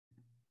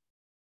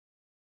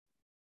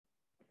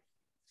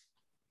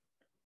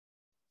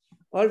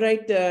All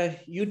right,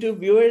 YouTube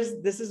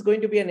viewers, this is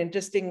going to be an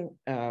interesting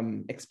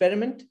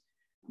experiment.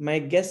 My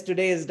guest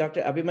today is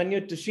Dr.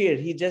 Abhimanyu Tushir.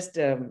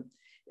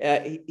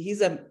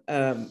 He's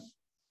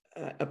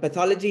a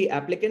pathology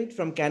applicant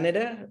from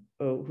Canada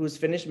who's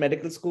finished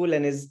medical school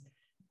and is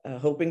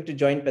hoping to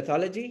join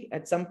pathology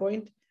at some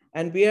point.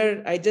 And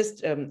I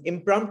just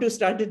impromptu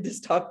started this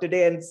talk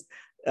today and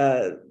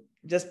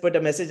just put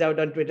a message out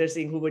on Twitter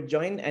saying who would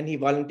join, and he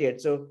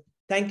volunteered. So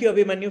thank you,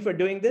 Abhimanyu, for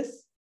doing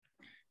this.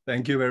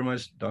 Thank you very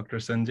much, Dr.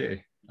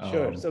 Sanjay.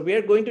 Sure. So we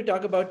are going to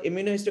talk about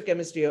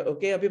immunohistochemistry.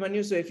 Okay,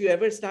 Abhimanyu. So if you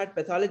ever start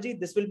pathology,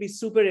 this will be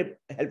super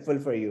helpful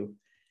for you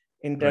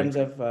in terms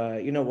of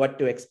what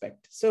to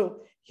expect. So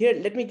here,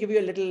 let me give you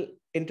a little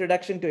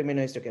introduction to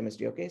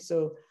immunohistochemistry. Okay.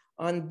 So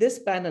on this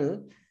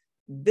panel,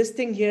 this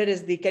thing here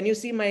is can you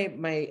see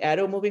my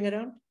arrow moving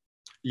around?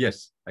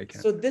 Yes, I can.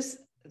 So this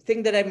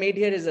thing that I made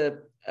here is a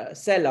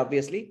cell,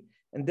 obviously.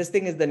 And this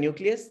thing is the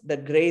nucleus. The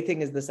gray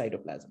thing is the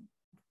cytoplasm.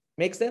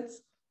 Make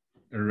sense?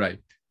 Right.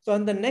 So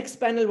on the next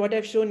panel, what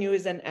I've shown you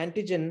is an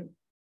antigen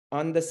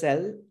on the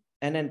cell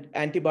and an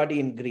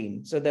antibody in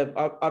green. So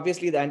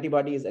obviously the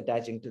antibody is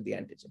attaching to the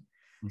antigen.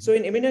 Mm-hmm. So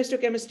in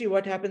immunohistochemistry,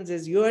 what happens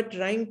is you are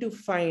trying to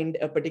find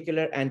a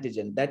particular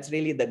antigen. That's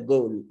really the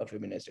goal of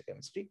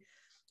immunohistochemistry.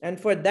 And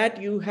for that,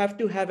 you have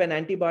to have an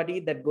antibody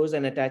that goes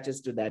and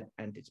attaches to that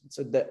antigen.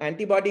 So the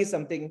antibody is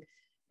something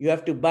you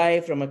have to buy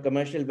from a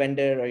commercial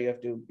vendor, or you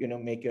have to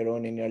make your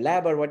own in your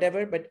lab or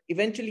whatever. But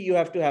eventually you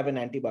have to have an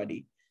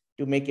antibody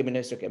to make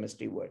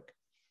immunohistochemistry work.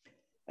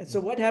 And so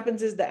what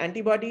happens is the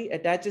antibody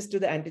attaches to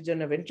the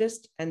antigen of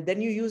interest, and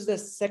then you use the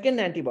second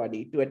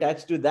antibody to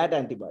attach to that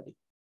antibody.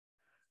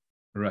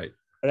 Right.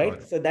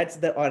 Right. So that's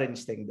the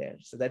orange thing there.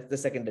 So that's the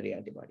secondary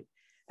antibody.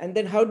 And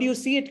then how do you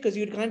see it? Because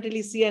you can't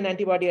really see an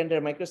antibody under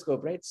a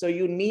microscope, right? So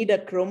you need a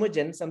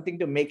chromogen, something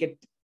to make it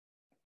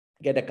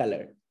get a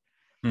color.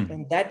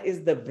 And that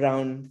is the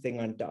brown thing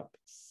on top.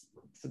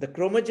 So the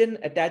chromogen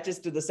attaches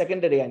to the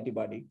secondary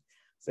antibody.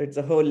 So it's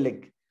a whole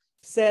link.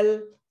 Cell,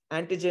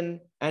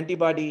 antigen,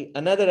 antibody,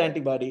 another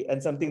antibody,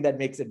 and something that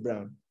makes it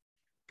brown.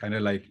 Kind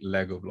of like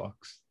Lego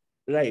blocks.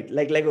 Right,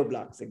 like Lego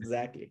blocks,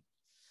 exactly.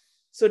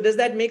 So does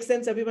that make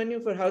sense,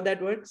 Abhimanyu, for how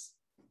that works?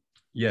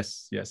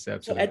 Yes,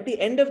 absolutely. So at the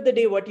end of the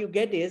day, what you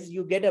get is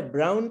you get a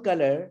brown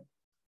color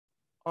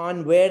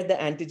on where the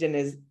antigen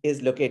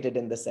is located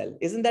in the cell.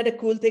 Isn't that a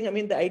cool thing? I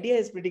mean, the idea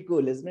is pretty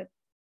cool, isn't it?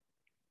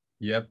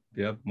 Yep,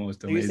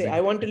 most amazing. So you say,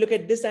 I want to look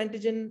at this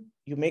antigen,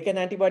 you make an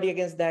antibody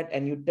against that,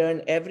 and you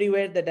turn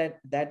everywhere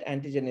that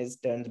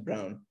antigen turns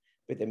brown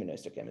with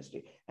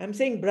immunohistochemistry. I'm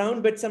saying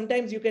brown, but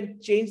sometimes you can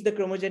change the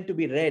chromogen to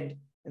be red.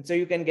 And so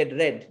you can get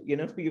red,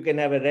 you can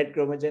have a red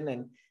chromogen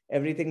and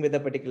everything with a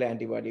particular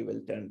antibody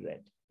will turn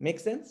red. Make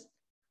sense?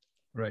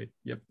 Right,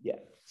 yep. Yeah.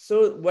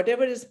 So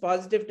whatever is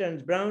positive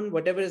turns brown,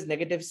 whatever is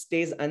negative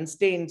stays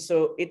unstained.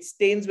 So it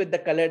stains with the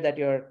color that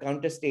your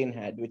counter stain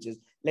had, which is,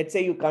 let's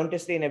say you counter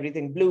stain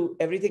everything blue,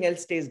 everything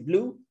else stays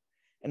blue,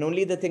 and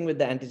only the thing with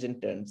the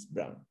antigen turns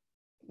brown,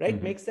 right?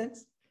 Mm-hmm. Makes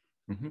sense?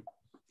 Mm-hmm.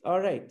 All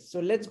right,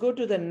 so let's go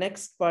to the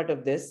next part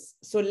of this.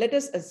 So let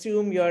us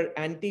assume your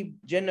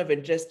antigen of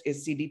interest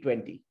is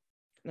CD20.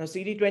 Now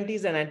CD20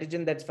 is an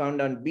antigen that's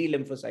found on B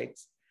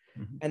lymphocytes,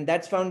 and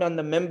that's found on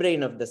the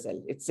membrane of the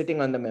cell. It's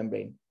sitting on the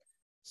membrane.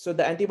 So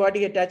the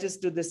antibody attaches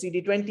to the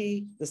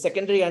CD20, the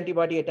secondary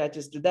antibody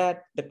attaches to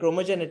that, the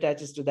chromogen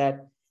attaches to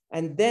that,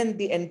 and then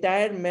the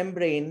entire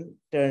membrane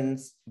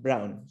turns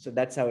brown. So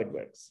that's how it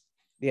works.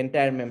 The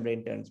entire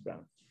membrane turns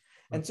brown.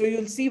 And so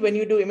you'll see when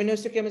you do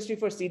immunohistochemistry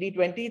for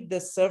CD20,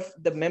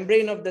 the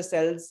membrane of the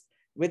cells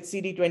with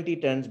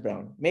CD20 turns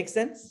brown. Make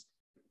sense?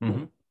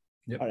 Mm-hmm.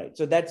 Yep. All right,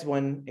 so that's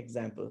one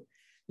example.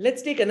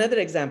 Let's take another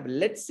example.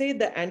 Let's say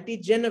the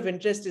antigen of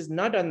interest is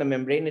not on the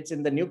membrane, it's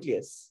in the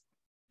nucleus.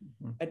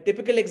 A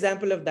typical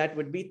example of that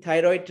would be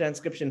thyroid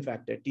transcription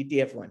factor,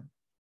 TTF1.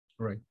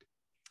 Right.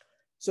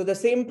 So the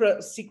same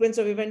sequence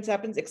of events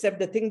happens, except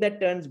the thing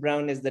that turns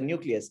brown is the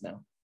nucleus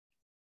now.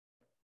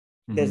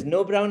 There's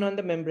no brown on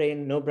the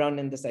membrane, no brown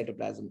in the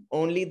cytoplasm.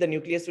 Only the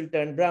nucleus will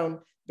turn brown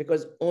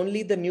because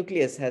only the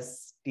nucleus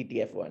has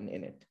TTF1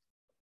 in it.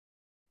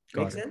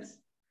 Make sense?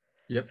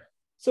 Yep.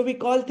 So we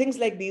call things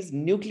like these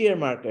nuclear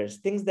markers,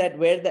 things that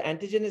where the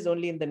antigen is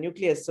only in the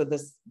nucleus, so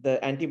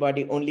the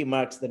antibody only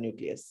marks the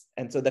nucleus.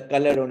 And so the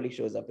color only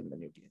shows up in the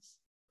nucleus.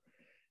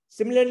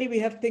 Similarly, we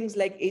have things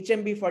like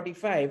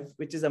HMB45,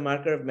 which is a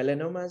marker of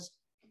melanomas,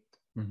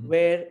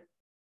 where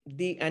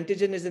the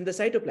antigen is in the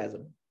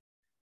cytoplasm.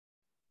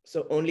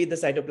 So only the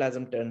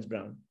cytoplasm turns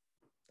brown.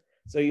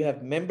 So you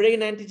have membrane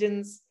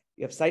antigens,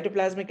 you have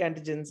cytoplasmic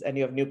antigens, and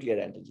you have nuclear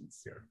antigens,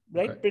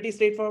 right? Okay. Pretty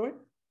straightforward.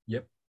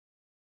 Yep.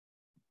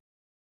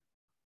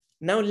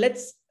 Now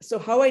so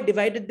how I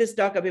divided this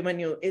talk,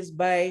 Abhimanyu, is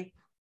by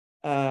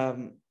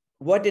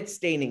what it's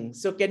staining.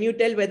 So can you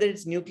tell whether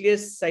it's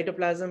nucleus,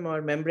 cytoplasm,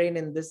 or membrane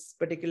in this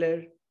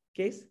particular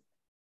case?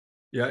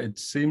 Yeah, it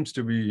seems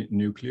to be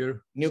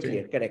nuclear.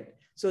 Nuclear, correct.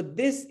 So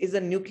this is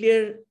a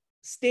nuclear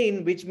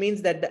stain, which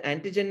means that the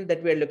antigen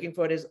that we're looking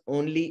for is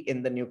only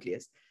in the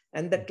nucleus.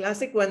 And the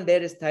classic one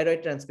there is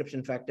thyroid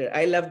transcription factor.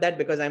 I love that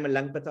because I'm a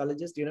lung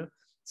pathologist,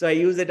 So I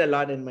use it a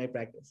lot in my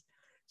practice.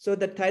 So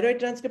the thyroid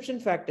transcription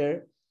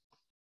factor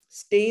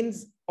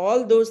stains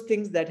all those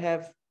things that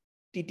have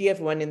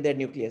TTF1 in their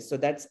nucleus. So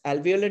that's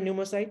alveolar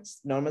pneumocytes,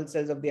 normal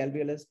cells of the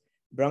alveolus,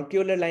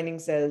 bronchiolar lining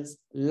cells,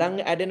 lung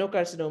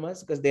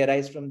adenocarcinomas, because they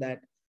arise from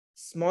that,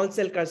 small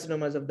cell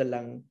carcinomas of the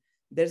lung.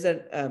 There's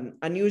an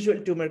unusual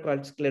tumor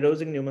called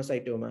sclerosing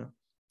pneumocytoma,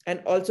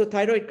 and also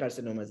thyroid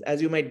carcinomas,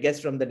 as you might guess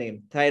from the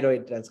name,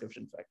 thyroid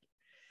transcription factor.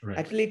 Right.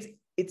 Actually,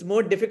 it's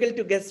more difficult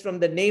to guess from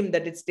the name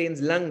that it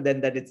stains lung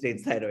than that it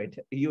stains thyroid.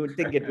 You would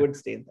think it would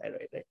stain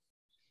thyroid, right?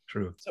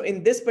 True. So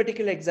in this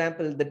particular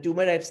example, the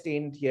tumor I've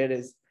stained here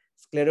is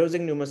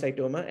sclerosing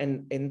pneumocytoma.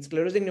 And in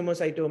sclerosing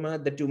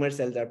pneumocytoma, the tumor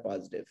cells are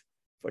positive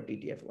for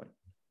TTF1.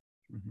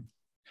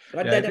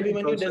 Got that,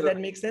 Abhimanyu? Does that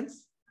make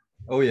sense?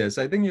 Oh, yes.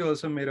 I think you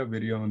also made a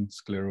video on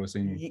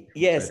sclerosing.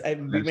 Yes,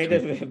 we made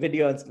a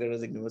video on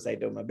sclerosing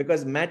pneumocytoma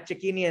because Matt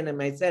Cecchini and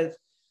myself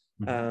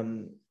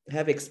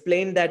have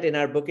explained that in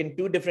our book in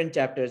 2 different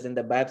chapters, in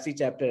the biopsy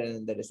chapter and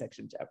in the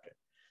dissection chapter.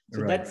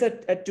 So that's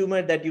a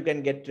tumor that you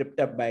can get tripped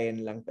up by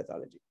in lung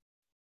pathology.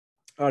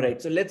 All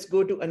right, so let's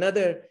go to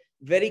another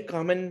very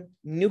common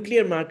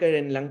nuclear marker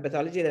in lung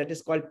pathology that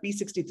is called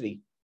P63.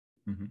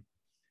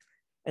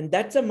 And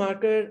that's a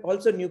marker,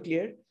 also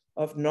nuclear,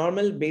 of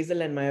normal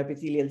basal and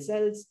myoepithelial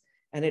cells.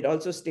 And it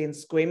also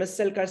stains squamous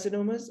cell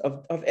carcinomas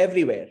of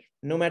everywhere.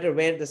 No matter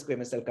where the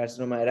squamous cell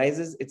carcinoma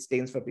arises, it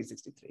stains for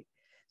P63.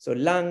 So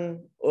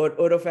lung or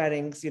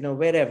oropharynx,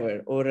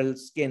 wherever, oral,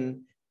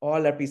 skin,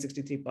 all are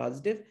P63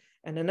 positive.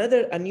 And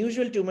another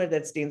unusual tumor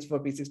that stains for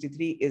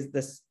P63 is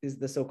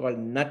the so-called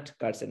nut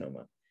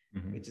carcinoma,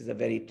 which is a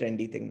very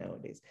trendy thing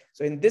nowadays.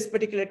 So in this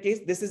particular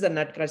case, this is a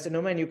nut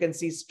carcinoma, and you can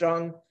see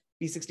strong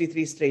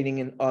P63 staining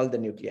in all the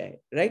nuclei,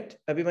 right?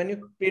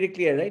 Abhimanyu, pretty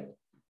clear, right?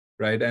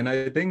 Right. And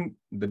I think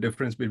the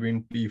difference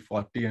between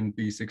P40 and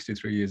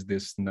P63 is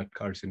this nut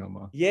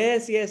carcinoma.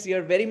 Yes,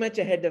 you're very much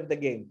ahead of the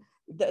game.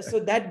 So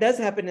that does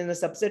happen in a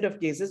subset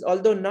of cases,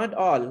 although not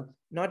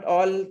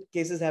all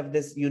cases have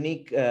this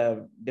unique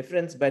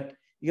difference, but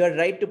you're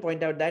right to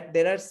point out that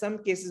there are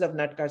some cases of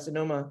nut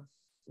carcinoma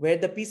where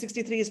the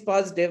P63 is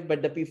positive,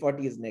 but the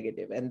P40 is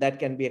negative, and that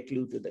can be a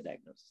clue to the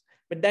diagnosis.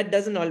 But that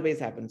doesn't always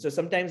happen. So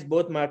sometimes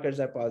both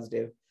markers are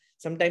positive.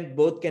 Sometimes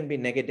both can be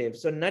negative.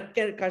 So nut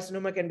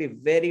carcinoma can be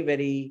very,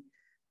 very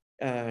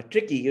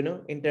tricky,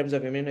 in terms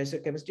of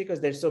immunohistochemistry,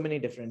 because there's so many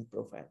different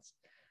profiles.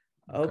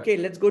 Okay,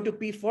 let's go to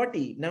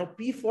P40. Now,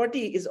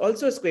 P40 is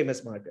also a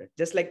squamous marker,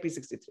 just like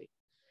P63.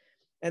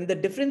 And the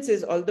difference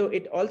is, although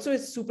it also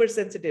is super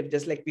sensitive,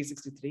 just like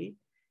P63,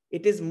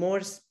 it is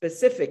more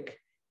specific,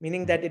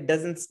 meaning that it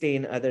doesn't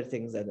stain other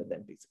things other than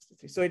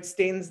P63. So it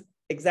stains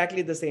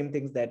exactly the same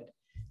things that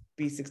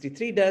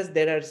P63 does.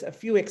 There are a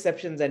few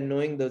exceptions, and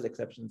knowing those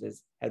exceptions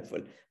is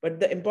helpful.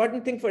 But the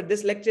important thing for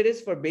this lecture is,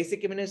 for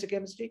basic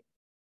immunohistochemistry,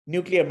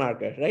 nuclear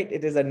marker, right?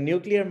 It is a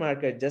nuclear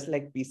marker, just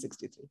like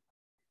P63.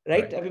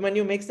 Right?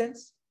 Abhimanyu, makes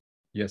sense?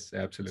 Yes,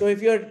 absolutely. So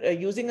if you're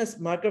using a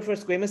marker for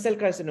squamous cell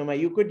carcinoma,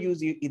 you could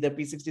use either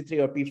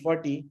P63 or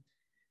P40.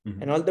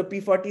 And although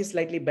P40 is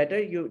slightly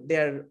better, they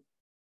are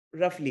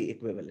roughly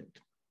equivalent.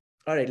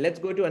 All right, let's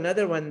go to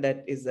another one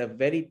that is a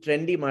very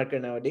trendy marker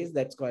nowadays.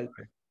 That's called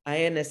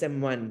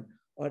INSM1,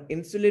 or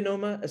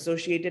insulinoma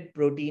associated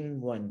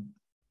protein 1.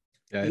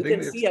 Yeah, you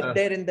can see up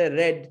there in the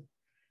red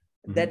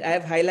that I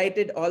have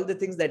highlighted all the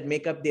things that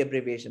make up the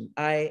abbreviation,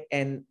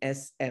 INSM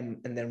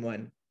and then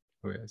 1.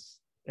 Oh, yes.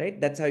 Right?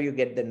 That's how you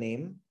get the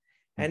name.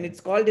 And it's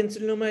called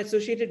insulinoma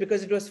associated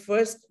because it was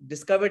first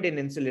discovered in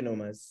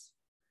insulinomas.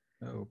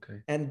 Oh,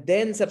 okay. And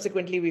then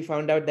subsequently, we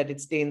found out that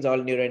it stains all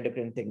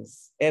neuroendocrine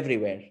things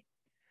everywhere.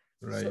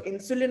 Right. So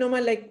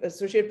insulinoma, like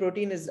associated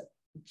protein, is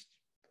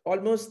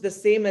almost the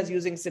same as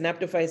using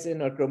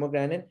synaptophysin or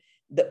chromogranin.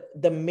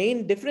 The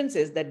main difference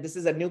is that this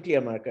is a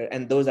nuclear marker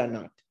and those are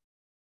not.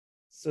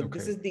 So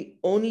this is the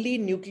only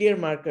nuclear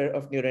marker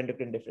of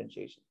neuroendocrine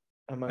differentiation.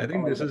 I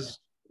think this is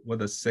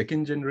the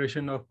second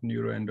generation of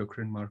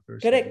neuroendocrine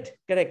markers. Correct.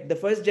 The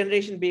first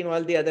generation being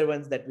all the other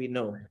ones that we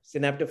know,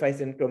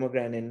 synaptophysin,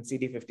 chromogranin,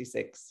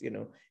 CD56,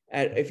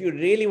 If you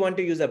really want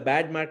to use a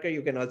bad marker,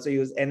 you can also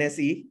use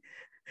NSE,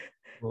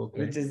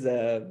 which is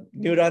a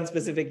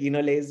neuron-specific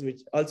enolase,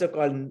 which also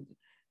called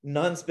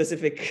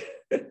non-specific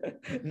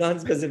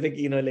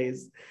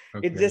enolase.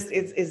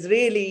 It's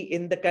really,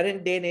 in the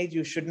current day and age,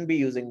 you shouldn't be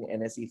using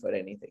NSE for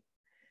anything.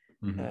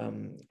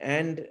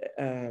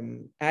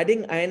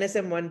 Adding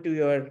INSM1 to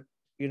your,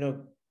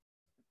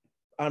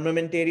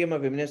 armamentarium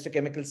of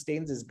immunohistochemical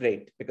stains is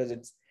great because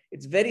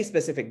it's very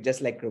specific,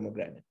 just like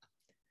chromogranin.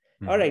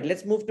 All right,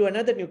 let's move to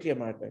another nuclear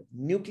marker,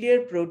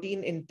 nuclear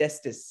protein in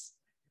testis,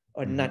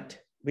 or NUT,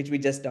 which we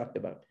just talked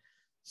about.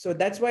 So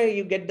that's why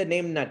you get the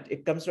name NUT.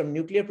 It comes from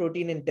nuclear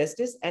protein in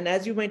testis. And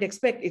as you might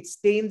expect, it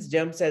stains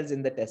germ cells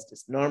in the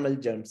testis, normal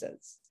germ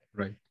cells.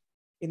 Right.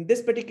 In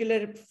this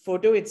particular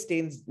photo, it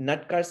stains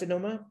nut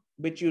carcinoma,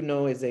 which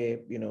is a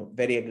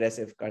very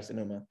aggressive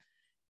carcinoma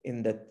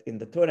in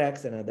the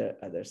thorax and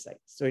other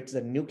sites. So it's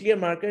a nuclear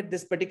marker.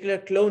 This particular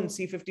clone,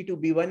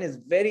 C52B1, is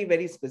very,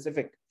 very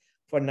specific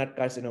for nut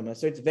carcinoma.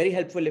 So it's very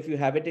helpful if you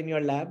have it in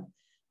your lab.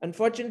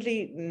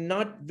 Unfortunately,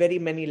 not very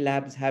many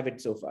labs have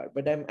it so far,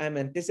 but I'm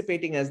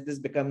anticipating as this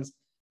becomes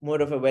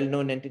more of a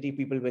well-known entity,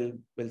 people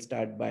will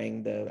start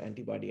buying the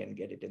antibody and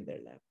get it in their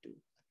lab too.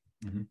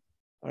 Mhm.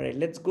 All right,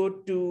 let's go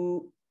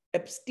to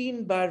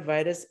Epstein-Barr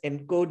virus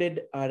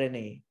encoded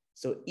RNA.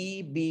 So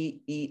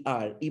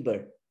EBER,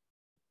 EBER.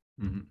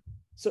 Mhm.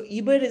 So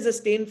EBER is a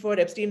stain for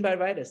Epstein-Barr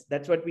virus.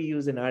 That's what we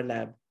use in our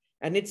lab.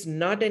 And it's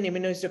not an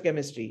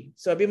immunohistochemistry.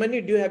 So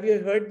Abhimanyu, have you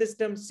heard this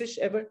term CISH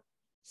ever?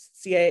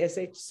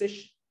 CISH,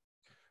 CISH?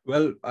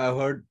 Well, I've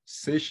heard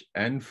fish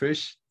and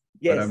fish,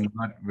 but Yes. I'm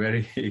not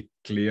very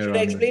clear Should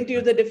I on explain to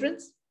you that. the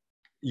difference?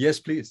 Yes,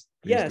 please.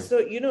 Please Yeah. do. So,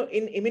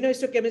 in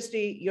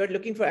immunohistochemistry, you're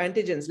looking for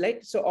antigens,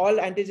 right? So all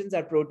antigens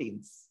are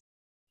proteins.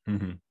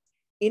 Mhm.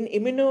 In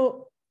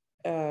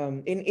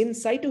in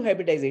situ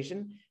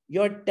hybridization,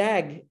 your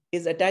tag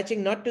is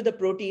attaching not to the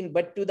protein,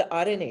 but to the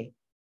RNA.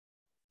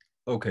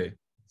 Okay.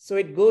 So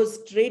it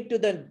goes straight to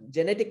the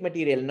genetic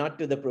material, not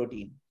to the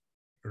protein.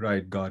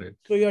 Right. Got it.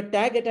 So your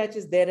tag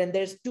attaches there, and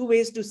there's two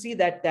ways to see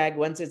that tag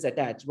once it's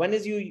attached. One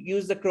is you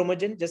use the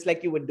chromogen, just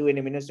like you would do in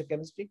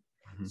immunohistochemistry.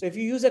 Mhm. So if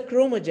you use a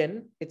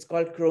chromogen, it's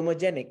called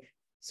chromogenic.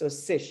 So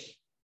CISH,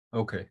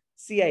 Okay.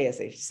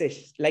 CISH,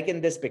 CISH, like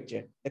in this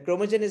picture. The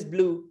chromogen is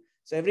blue.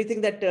 So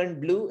everything that turned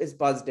blue is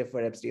positive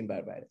for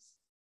Epstein-Barr virus.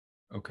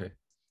 Okay.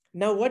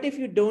 Now, what if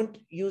you don't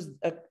use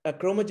a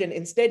chromogen?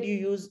 Instead, you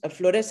use a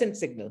fluorescent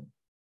signal.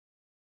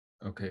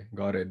 Okay.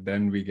 Got it.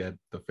 Then we get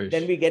the fish.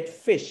 Then we get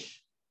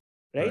fish,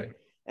 right? Right.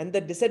 And the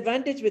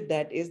disadvantage with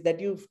that is that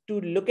to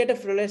look at a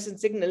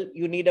fluorescent signal,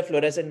 you need a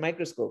fluorescent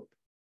microscope.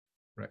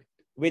 Right.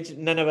 Which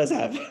none of us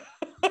have.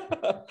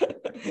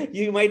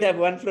 You might have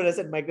one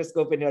fluorescent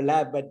microscope in your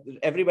lab, but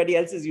everybody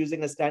else is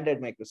using a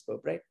standard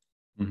microscope, right?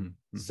 Mhm.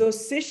 Mhm. So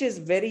CISH is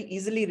very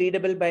easily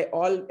readable by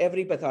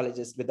every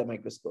pathologist with a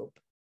microscope.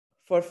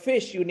 For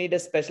fish, you need a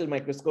special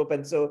microscope,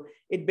 and so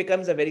it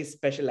becomes a very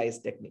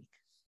specialized technique.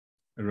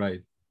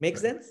 Right. Make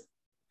Right. sense?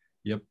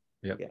 Yep.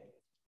 Yep. Yeah.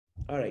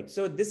 All right.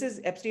 So this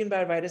is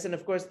Epstein-Barr virus, and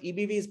of course,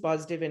 EBV is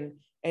positive in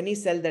any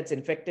cell that's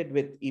infected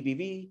with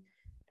EBV,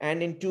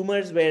 and in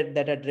tumors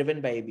that are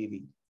driven by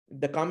EBV.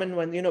 The common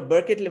one,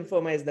 Burkitt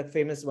lymphoma is the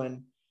famous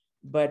one,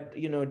 but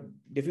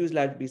diffuse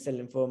large B-cell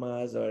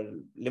lymphomas or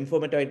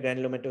lymphomatoid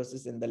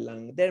granulomatosis in the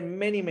lung. There are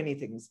many, many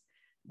things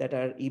that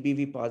are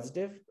EBV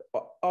positive.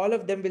 All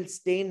of them will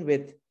stain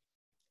with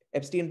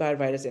Epstein-Barr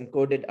virus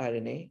encoded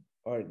RNA,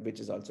 or which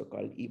is also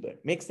called EBER.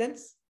 Make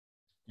sense?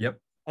 Yep.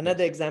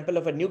 Another Yes. example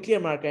of a nuclear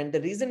marker. And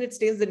the reason it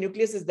stains the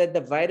nucleus is that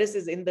the virus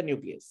is in the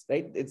nucleus,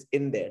 right? It's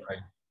in there.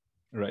 Right.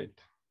 Right.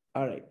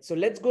 All right. So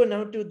let's go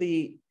now to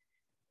the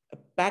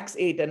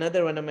PAX8,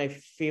 another one of my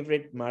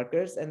favorite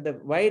markers. And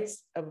why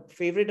it's a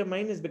favorite of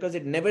mine is because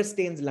it never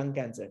stains lung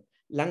cancer,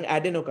 lung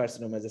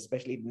adenocarcinomas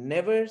especially. It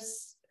never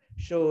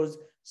shows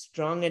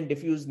strong and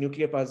diffuse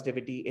nuclear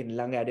positivity in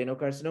lung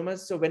adenocarcinomas.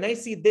 So when I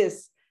see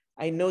this,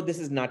 I know this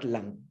is not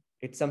lung.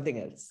 It's something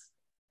else.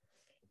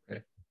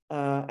 Okay.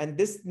 And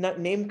this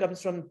name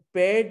comes from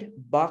paired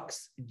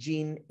box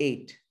gene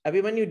 8.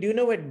 Abhimanyu, do you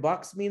know what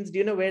box means? Do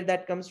you know where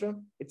that comes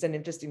from? It's an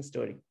interesting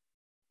story.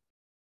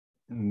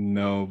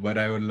 No, but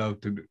I would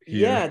love to hear.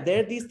 Yeah, there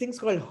are these things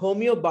called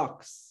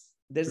homeobox.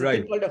 There's a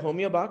thing called a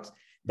homeobox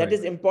that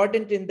is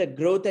important in the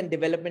growth and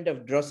development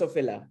of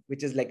Drosophila,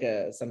 which is like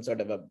some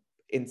sort of a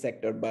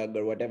insect or bug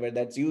or whatever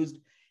that's used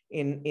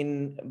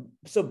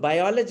so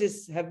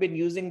biologists have been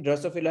using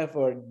Drosophila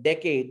for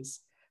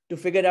decades to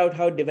figure out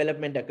how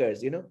development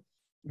occurs.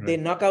 They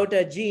knock out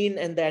a gene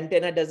and the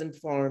antenna doesn't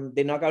form.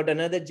 They knock out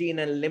another gene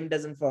and a limb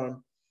doesn't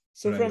form.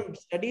 So from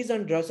studies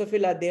on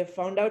Drosophila, they have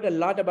found out a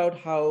lot about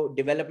how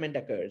development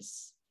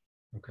occurs.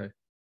 Okay.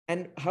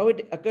 And how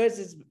it occurs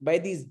is by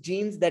these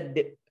genes that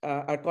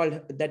are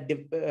called,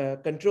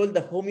 control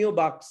the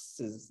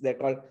homeoboxes. They're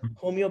called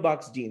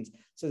homeobox genes.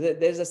 So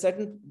there's a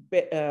certain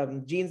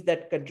genes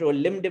that control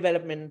limb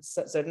development,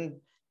 certain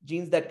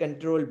genes that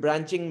control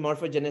branching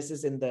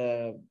morphogenesis in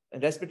the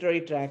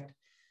respiratory tract.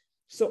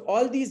 So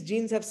all these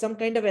genes have some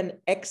kind of an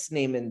X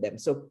name in them.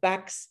 So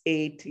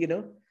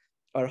PAX8,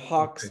 or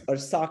HOX or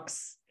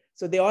SOX.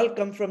 So they all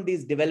come from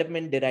these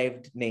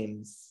development-derived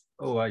names.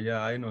 Oh,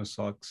 yeah, I know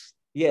SOX.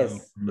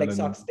 Yes, like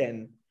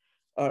SOX10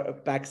 or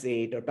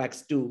PAX8 or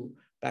PAX2,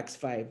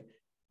 PAX5.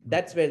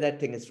 That's where that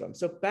thing is from.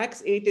 So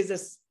PAX8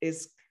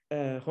 is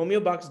a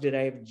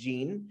homeobox-derived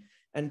gene,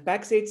 and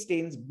PAX8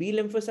 stains B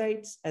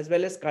lymphocytes as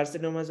well as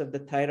carcinomas of the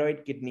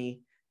thyroid,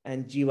 kidney,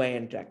 and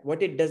GYN tract.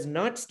 What it does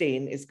not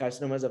stain is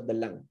carcinomas of the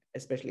lung,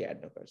 especially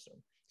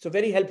adenocarcinoma. So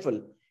very helpful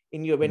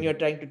when you're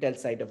trying to tell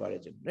site of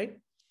origin, right?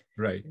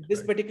 Right. In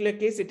this particular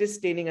case, it is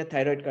staining a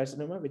thyroid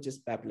carcinoma, which is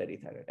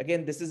papillary thyroid.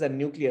 Again, this is a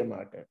nuclear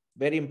marker,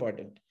 very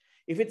important.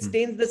 If it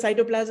stains the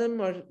cytoplasm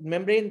or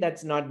membrane,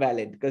 that's not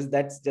valid because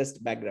that's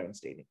just background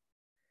staining.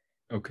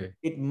 Okay.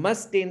 It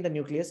must stain the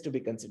nucleus to be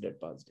considered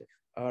positive.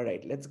 All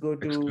right, let's go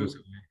to...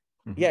 Exclusively.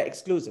 Yeah,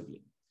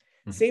 exclusively.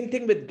 Same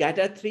thing with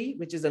GATA3,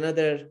 which is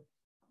another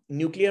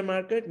nuclear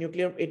marker.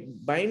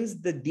 It binds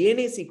the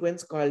DNA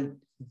sequence called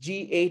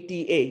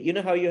GATA. You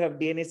know how you have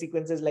DNA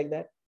sequences like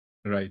that?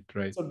 Right,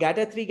 right. So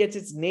GATA3 gets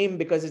its name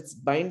because it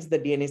binds the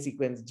DNA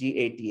sequence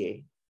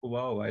GATA.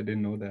 Wow, I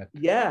didn't know that.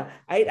 Yeah,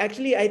 I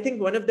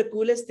think one of the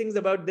coolest things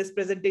about this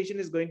presentation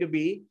is going to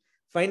be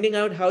finding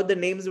out how the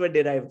names were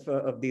derived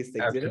of these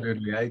things.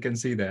 Absolutely, I can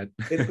see that.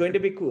 It's going to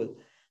be cool.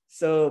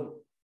 So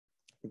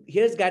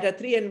here's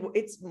GATA3, and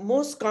its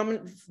most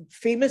common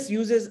famous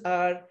uses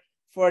are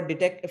for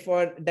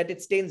that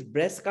it stains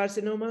breast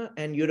carcinoma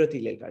and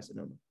urothelial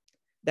carcinoma.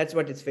 That's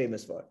what it's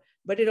famous for.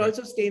 But it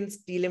also stains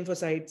T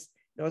lymphocytes.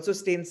 It also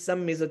stains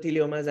some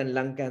mesotheliomas and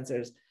lung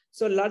cancers.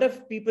 So a lot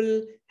of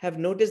people have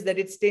noticed that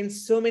it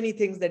stains so many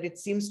things that it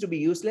seems to be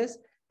useless,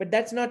 but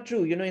that's not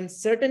true. In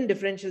certain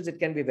differentials, it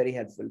can be very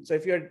helpful. So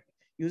if you're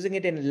using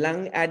it in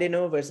lung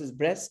adeno versus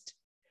breast,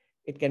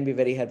 it can be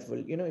very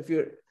helpful.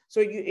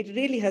 It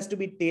really has to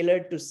be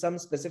tailored to some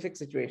specific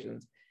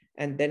situations,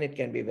 and then it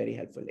can be very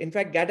helpful. In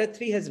fact,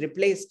 GATA3 has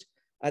replaced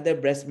other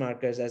breast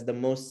markers as the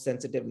most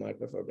sensitive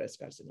marker for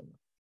breast carcinoma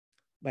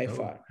by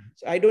far.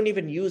 So I don't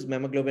even use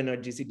hemoglobin or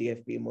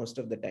GCDFP most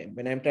of the time.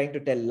 When I'm trying to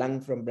tell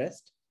lung from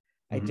breast,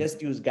 I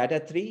just use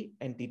GATA3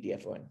 and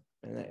TTF1,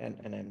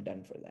 and I'm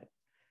done for that.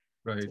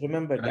 Right. So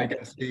remember, I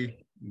can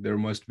see there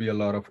must be a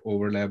lot of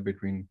overlap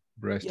between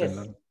breast and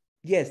lung.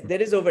 Yes,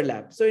 there is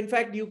overlap. So in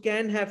fact, you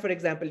can have, for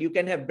example, you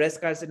can have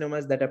breast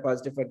carcinomas that are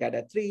positive for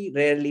GATA3,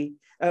 rarely,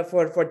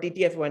 for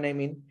TTF1, I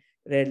mean,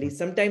 rarely.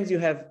 Sometimes you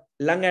have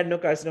lung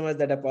adenocarcinomas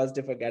that are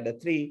positive for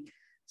GATA3.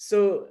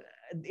 So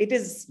it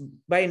is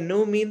by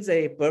no means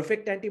a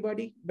perfect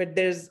antibody, but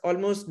there's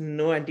almost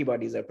no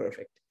antibodies are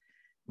perfect.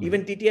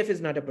 Even TTF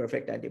is not a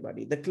perfect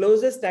antibody. The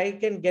closest I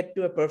can get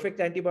to a perfect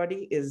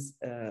antibody is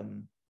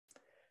the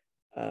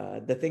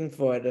thing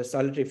for the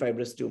solitary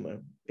fibrous tumor.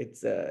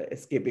 It's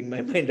escaping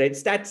my mind, right?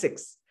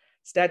 STAT6.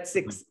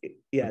 STAT6.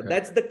 Yeah,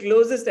 that's the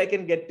closest I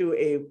can get to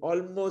a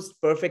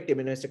almost perfect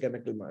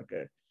immunohistochemical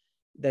marker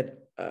that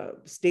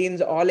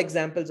stains all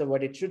examples of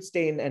what it should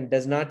stain and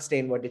does not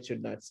stain what it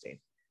should not stain.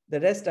 The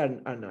rest are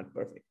not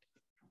perfect.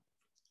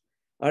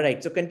 All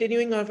right, so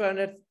continuing on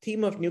our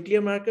theme of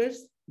nuclear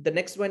markers, the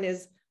next one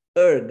is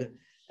ERG.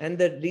 And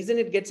the reason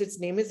it gets its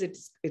name is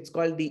it's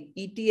called the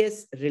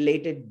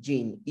ETS-related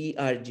gene,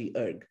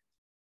 ERG.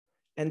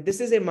 And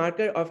this is a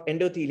marker of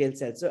endothelial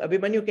cells. So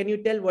Abhimanyu, can you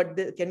tell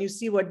can you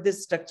see what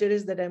this structure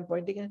is that I'm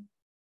pointing at?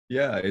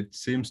 Yeah, it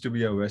seems to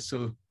be a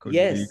vessel, could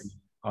be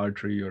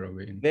artery or a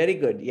vein. Very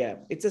good, yeah.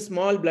 It's a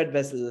small blood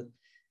vessel,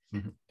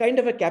 kind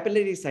of a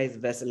capillary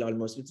sized vessel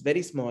almost. It's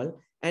very small.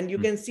 And you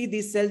can see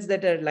these cells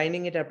that are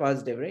lining it are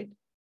positive, right?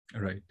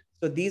 Right.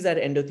 So these are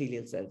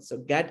endothelial cells.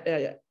 So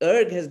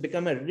ERG has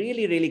become a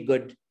really, really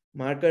good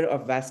marker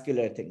of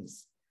vascular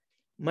things,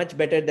 much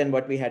better than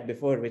what we had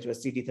before, which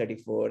was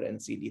CD34 and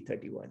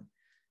CD31.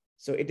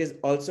 So it is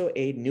also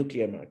a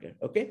nuclear marker.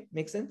 Okay,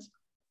 makes sense?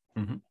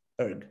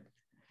 ERG.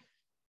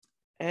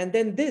 And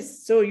then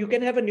this, so you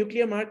can have a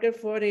nuclear marker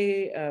for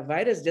a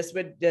virus, just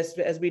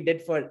as we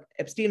did for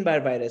Epstein-Barr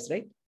virus,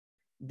 right?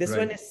 This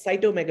one is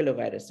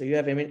cytomegalovirus. So you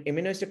have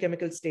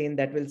immunohistochemical stain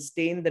that will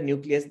stain the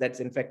nucleus that's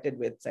infected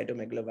with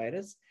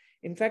cytomegalovirus.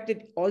 In fact,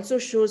 it also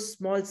shows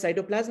small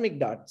cytoplasmic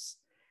dots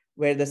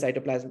where the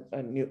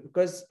cytoplasm,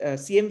 because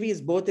CMV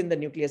is both in the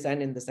nucleus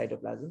and in the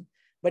cytoplasm.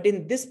 But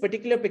in this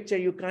particular picture,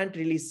 you can't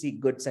really see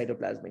good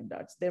cytoplasmic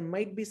dots. There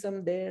might be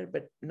some there,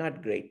 but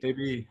not great.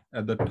 Maybe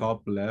at the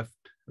top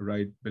left,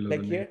 right below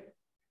like the here?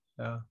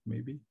 Yeah,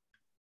 maybe.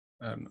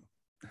 I don't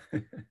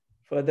know.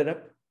 Further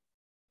up?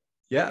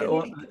 Yeah,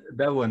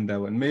 that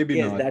one, maybe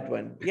yes, not. That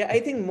one. Yeah, I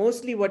think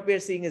mostly what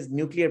we're seeing is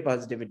nuclear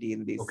positivity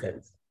in these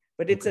cells.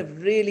 But it's a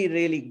really,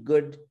 really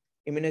good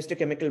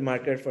immunohistochemical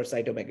marker for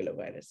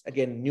cytomegalovirus.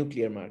 Again,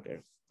 nuclear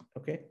marker.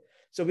 Okay.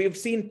 So we've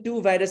seen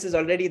two viruses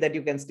already that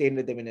you can stain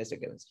with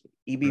immunohistochemistry,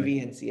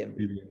 EBV and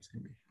CMV.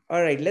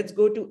 All right, let's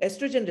go to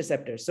estrogen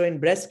receptors. So in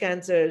breast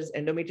cancers,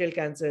 endometrial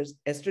cancers,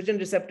 estrogen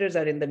receptors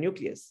are in the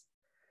nucleus.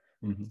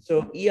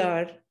 So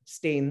ER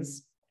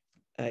stains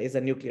is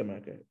a nuclear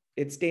marker.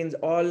 It stains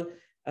all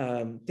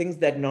things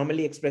that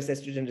normally express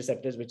estrogen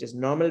receptors, which is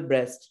normal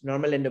breast,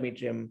 normal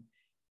endometrium,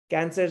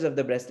 cancers of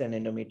the breast and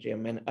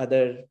endometrium, and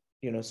other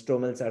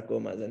stromal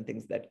sarcomas and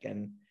things that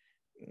can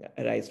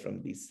arise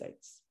from these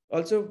sites.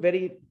 Also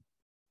very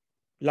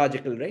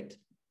logical, right?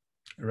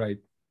 Right.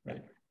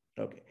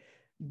 Okay.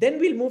 Then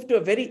we'll move to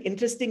a very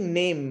interesting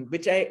name,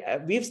 which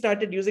we've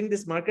started using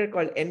this marker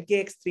called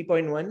NKX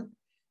 3.1,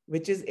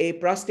 which is a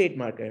prostate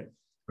marker,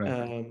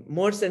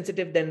 more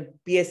sensitive than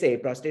PSA,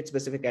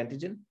 prostate-specific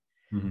antigen,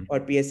 or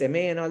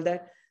PSMA and all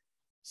that.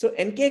 So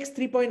NKX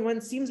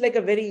 3.1 seems like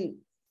a very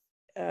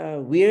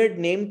weird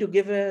name to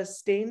give a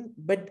stain,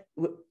 but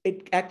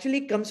it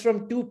actually comes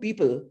from two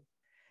people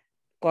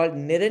called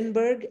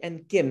Nirenberg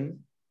and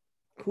Kim,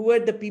 who are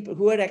the people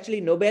who are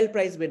actually Nobel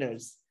Prize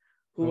winners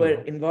who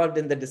were involved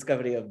in the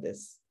discovery of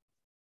this.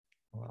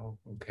 Wow.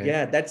 Okay.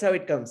 Yeah, that's how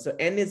it comes. So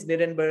N is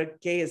Nirenberg,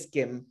 K is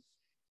Kim,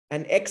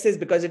 and X is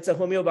because it's a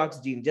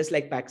homeobox gene, just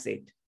like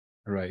Pax8.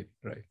 Right.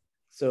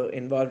 So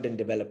involved in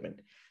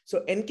development. So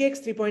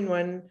NKX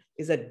 3.1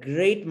 is a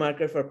great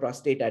marker for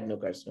prostate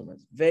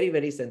adenocarcinomas. Very,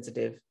 very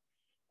sensitive.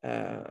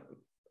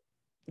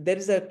 there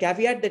is a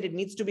caveat that it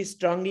needs to be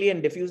strongly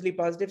and diffusely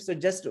positive. So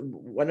just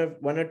one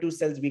or two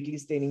cells weakly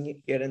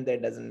staining here and there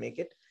doesn't make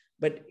it.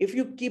 But if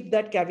you keep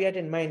that caveat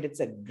in mind, it's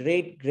a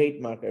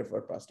great marker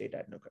for prostate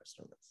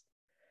adenocarcinomas.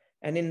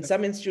 And in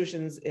some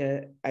institutions,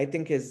 I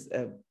think is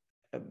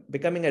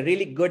becoming a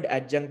really good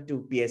adjunct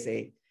to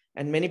PSA.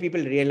 And many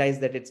people realize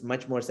that it's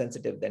much more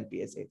sensitive than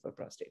PSA for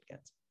prostate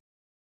cancer.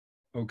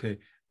 Okay.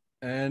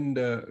 And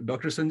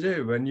Dr.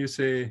 Sanjay, when you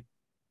say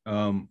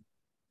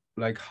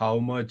like how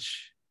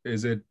much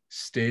is it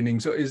staining?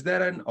 So is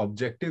there an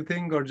objective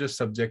thing or just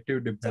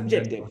subjective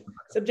dependent?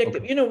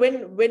 Subjective.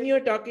 Okay. When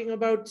you're talking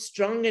about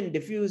strong and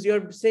diffuse,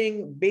 you're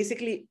saying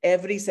basically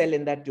every cell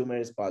in that tumor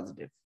is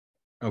positive.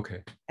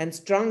 Okay. And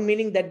strong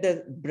meaning that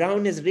the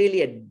brown is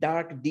really a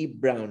dark, deep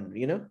brown,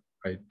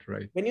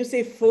 Right. When you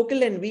say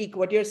focal and weak,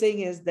 what you're saying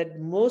is that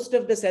most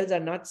of the cells are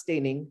not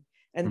staining.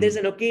 And there's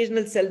an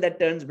occasional cell that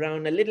turns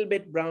brown, a little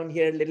bit brown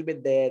here, a little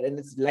bit there, and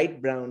it's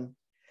light brown.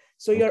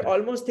 So you're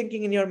almost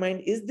thinking in your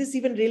mind, is this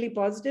even really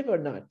positive or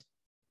not?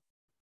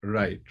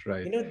 Right.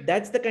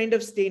 That's the kind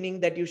of staining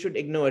that you should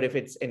ignore if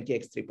it's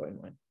NKX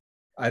 3.1.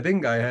 I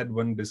think I had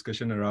one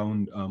discussion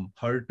around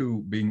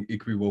HER2 being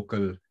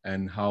equivocal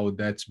and how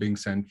that's being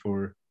sent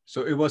for.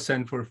 So it was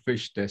sent for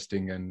FISH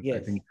testing, and I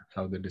think that's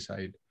how they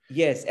decide.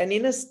 Yes, and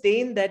in a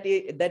stain that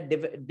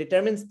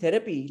determines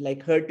therapy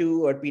like HER2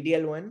 or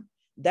PD-L1,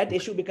 that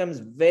issue becomes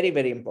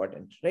very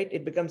important, right?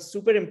 It becomes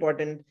super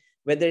important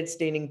whether it's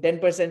staining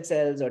 10%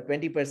 cells or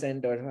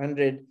 20% or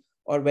 100,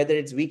 or whether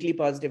it's weakly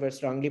positive or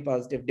strongly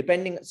positive,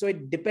 depending. So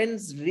it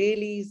depends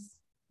really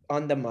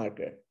on the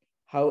marker,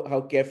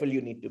 how careful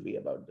you need to be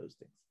about those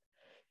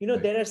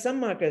things. There are some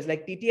markers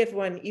like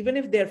TTF1, even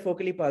if they're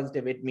focally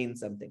positive, it means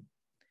something.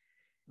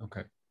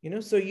 Okay.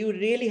 So you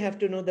really have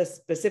to know the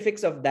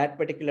specifics of that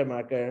particular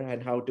marker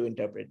and how to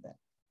interpret that.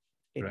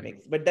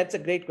 But that's a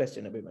great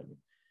question, Abhimanyu.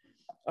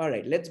 All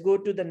right, let's go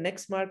to the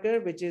next marker,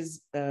 which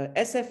is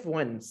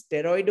SF1,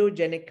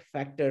 steroidogenic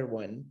factor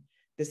 1.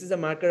 This is a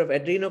marker of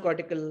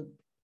adrenocortical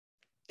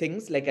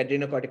things like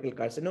adrenocortical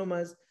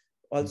carcinomas,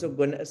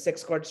 also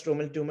sex cord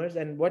stromal tumors.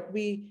 And what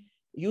we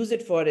use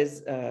it for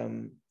is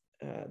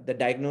the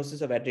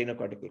diagnosis of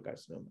adrenocortical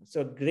carcinoma.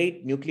 So a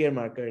great nuclear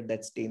marker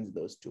that stains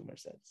those tumor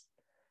cells.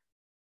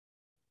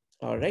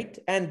 All right,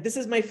 and this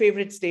is my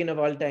favorite stain of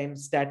all time,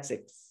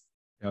 STAT6.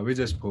 Yeah, we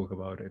just spoke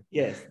about it.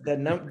 Yes, the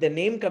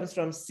name comes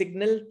from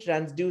signal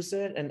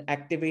transducer and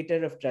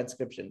activator of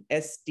transcription,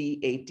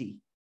 STAT6.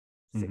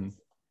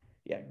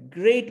 Yeah,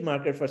 great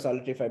marker for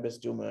solitary fibrous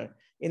tumor.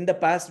 In the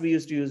past, we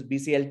used to use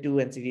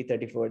BCL2 and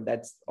CD34.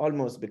 That's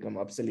almost become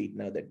obsolete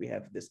now that we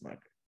have this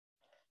marker.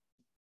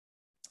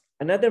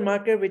 Another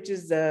marker, which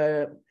is,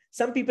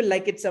 some people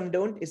like it, some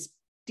don't, is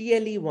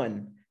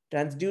TLE1,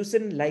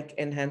 transducin-like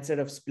enhancer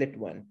of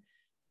split1,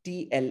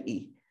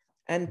 TLE.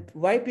 And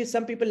why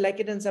some people like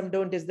it and some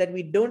don't is that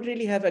we don't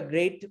really have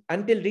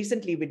until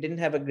recently, we didn't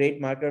have a great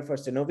marker for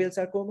synovial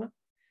sarcoma,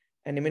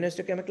 an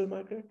immunohistochemical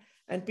marker.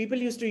 And people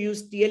used to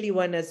use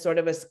TLE1 as sort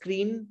of a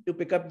screen to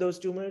pick up those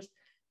tumors,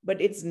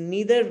 but it's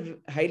neither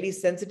highly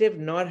sensitive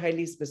nor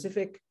highly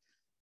specific.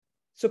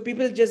 So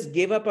people just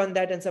gave up on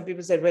that. And some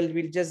people said, well,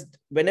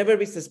 whenever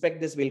we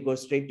suspect this, we'll go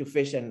straight to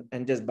FISH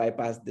and just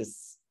bypass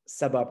this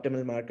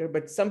suboptimal marker.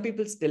 But some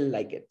people still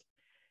like it.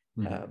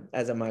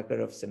 As a marker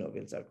of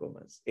synovial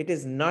sarcomas. It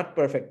is not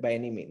perfect by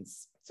any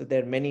means. So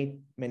there are many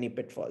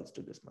pitfalls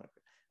to this marker.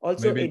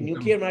 Also a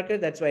nuclear marker,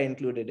 that's why I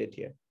included it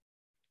here.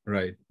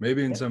 Right.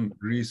 Maybe in some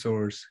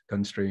resource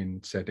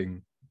constrained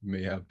setting, you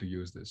may have to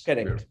use this.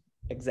 Correct.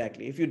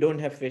 Exactly. If you don't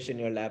have FISH in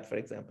your lab, for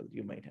example,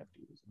 you might have to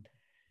use it.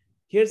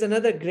 Here's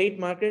another great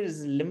marker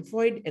is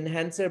lymphoid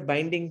enhancer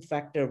binding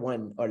factor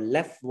 1 or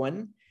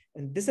LEF1.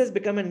 And this has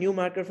become a new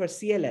marker for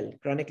CLL,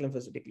 chronic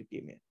lymphocytic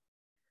leukemia.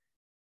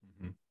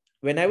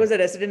 When I was a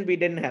resident, we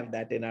didn't have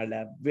that in our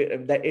lab.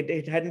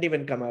 It hadn't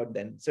even come out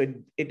then. So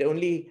it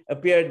only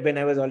appeared when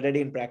I was already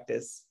in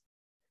practice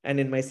and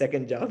in my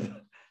second job.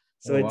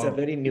 So it's a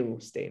very new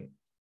stain.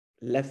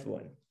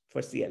 LEF1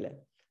 for CLL,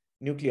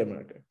 nuclear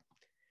marker.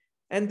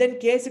 And then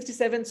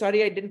Ki67,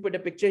 sorry, I didn't put a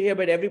picture here,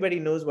 but everybody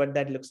knows what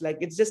that looks like.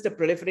 It's just a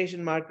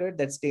proliferation marker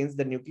that stains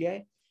the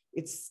nuclei.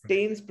 It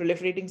stains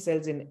proliferating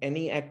cells in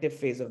any active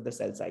phase of the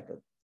cell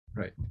cycle.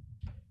 Right.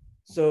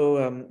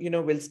 So,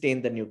 we'll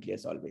stain the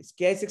nucleus always.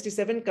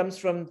 Ki67 comes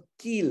from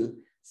Kiel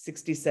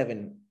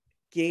 67,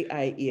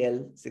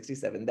 KIEL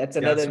 67. That's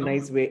another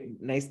nice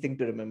thing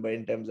to remember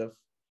in terms of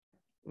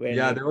where.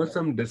 Yeah, there was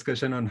some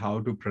discussion on how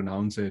to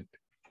pronounce it.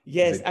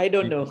 Yes, I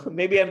don't know.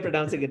 Maybe I'm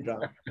pronouncing it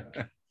wrong.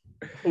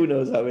 Who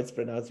knows how it's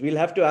pronounced? We'll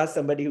have to ask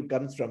somebody who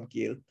comes from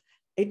Kiel.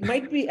 It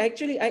might be,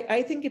 actually,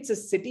 I think it's a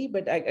city,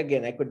 but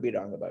I could be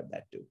wrong about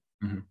that too.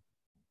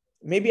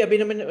 Maybe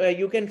Abhimanyu,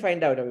 you can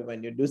find out,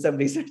 Abhimanyu, do some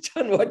research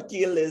on what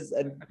Kiel is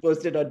and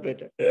post it on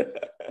Twitter.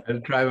 I'll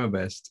try my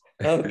best.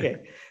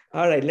 Okay.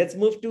 All right. Let's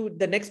move to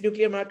the next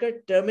nuclear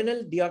marker,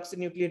 terminal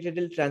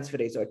deoxynucleotide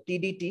transferase or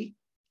TDT.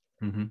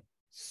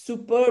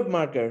 Superb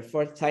marker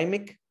for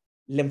thymic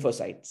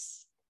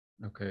lymphocytes.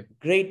 Okay.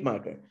 Great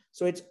marker.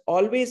 So it's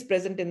always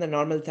present in the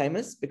normal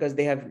thymus because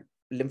they have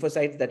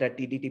lymphocytes that are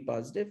TDT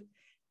positive.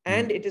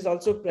 And it is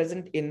also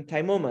present in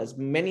thymomas.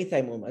 Many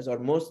thymomas, or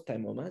most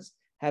thymomas,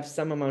 have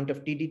some amount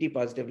of TDT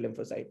positive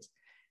lymphocytes.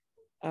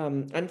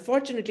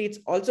 Unfortunately, it's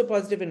also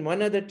positive in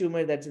one other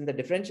tumor that's in the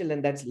differential,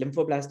 and that's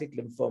lymphoblastic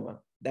lymphoma.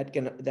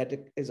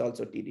 That is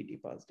also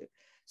TDT positive.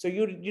 So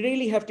you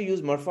really have to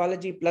use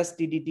morphology plus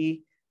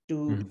TDT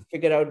to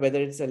figure out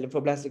whether it's a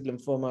lymphoblastic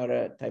lymphoma or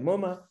a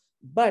thymoma.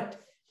 But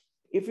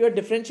if your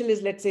differential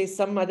is, let's say,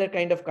 some other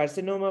kind of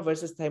carcinoma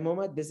versus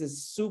thymoma, this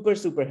is super,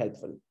 super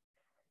helpful.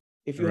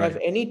 If you have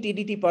any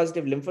TDT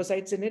positive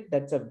lymphocytes in it,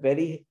 that's a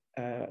very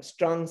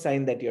strong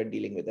sign that you're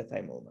dealing with a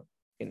thymoma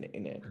in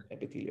an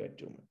epithelial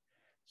tumor.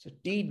 So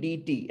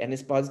TDT, and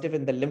is positive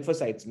in the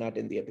lymphocytes, not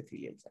in the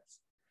epithelial cells.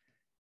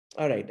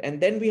 All right, and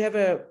then we have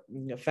a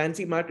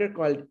fancy marker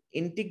called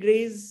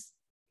integrase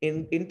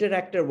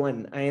interactor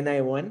 1,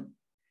 INI1.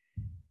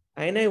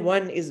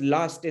 INI1 is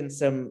lost in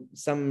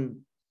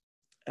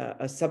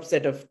a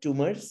subset of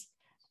tumors,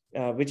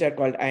 which are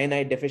called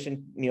INI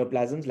deficient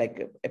neoplasms,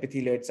 like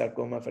epithelioid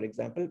sarcoma, for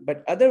example.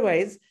 But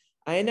otherwise,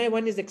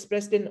 INI1 is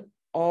expressed in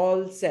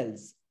all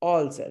cells,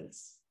 all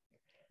cells.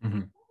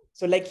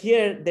 So like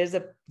here, there's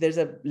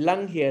a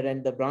lung here,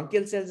 and the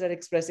bronchial cells are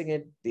expressing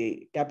it,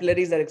 the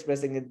capillaries are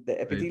expressing it,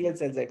 the epithelial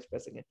cells are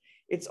expressing it.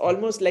 It's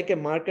almost like a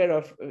marker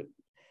of,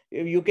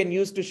 you can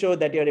use to show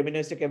that your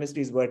immunohistochemistry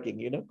is working,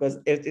 because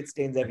it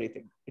stains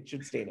everything. It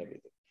should stain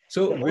everything.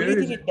 So the only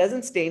thing it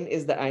doesn't stain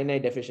is the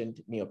INI deficient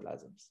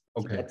neoplasms.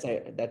 Okay.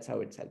 So that's how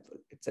it's helpful.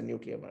 It's a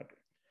nuclear marker.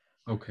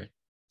 Okay.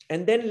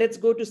 And then let's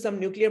go to some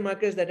nuclear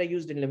markers that are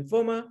used in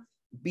lymphoma.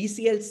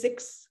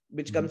 BCL6,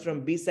 which comes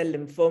from B-cell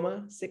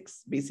lymphoma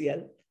 6,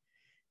 BCL,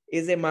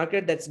 is a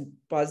marker that's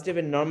positive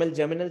in normal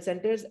germinal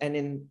centers and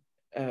in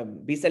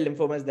B-cell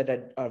lymphomas that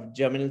are of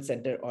germinal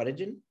center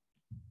origin.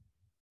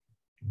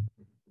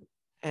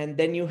 And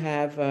then you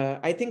have,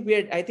 I think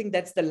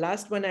that's the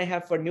last one I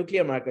have for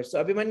nuclear markers.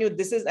 So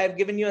Abhimanyu, I've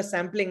given you a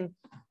sampling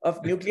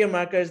of nuclear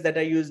markers that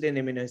are used in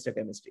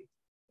immunohistochemistry.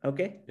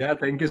 Okay. Yeah,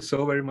 thank you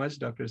so very much,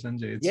 Dr.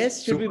 Sanjay.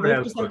 Yes, should we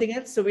move to something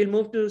else? So we'll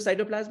move to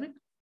cytoplasmic.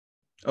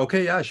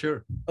 Okay, yeah,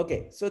 sure.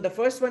 Okay, so the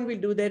first one we'll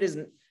do there is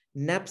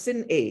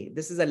napsin A.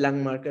 This is a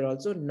lung marker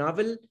also,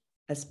 novel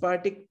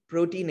aspartic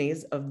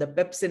proteinase of the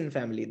pepsin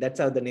family. That's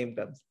how the name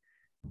comes,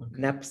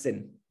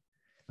 napsin.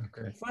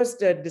 Okay. First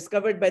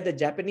discovered by the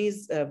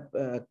Japanese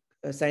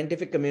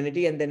scientific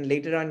community, and then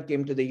later on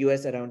came to the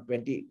US around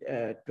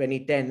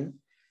 2010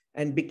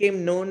 and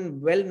became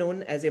well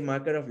known as a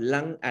marker of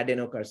lung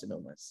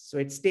adenocarcinomas. So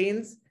it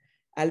stains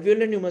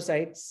alveolar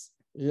pneumocytes,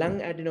 lung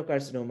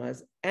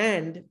adenocarcinomas,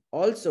 and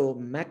also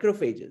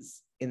macrophages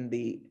in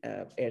the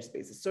air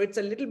spaces. So it's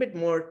a little bit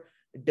more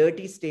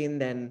dirty stain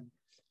than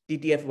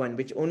TTF1,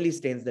 which only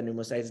stains the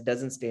pneumocytes,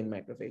 doesn't stain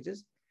macrophages.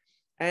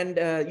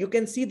 And you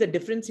can see the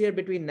difference here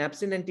between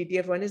napsin and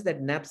TTF1 is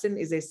that napsin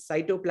is a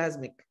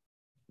cytoplasmic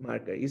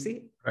marker. You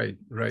see? Right.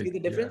 See the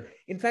difference?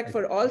 Yeah. In fact,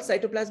 for all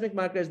cytoplasmic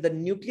markers, the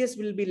nucleus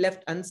will be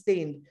left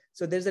unstained.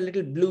 So there's a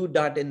little blue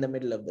dot in the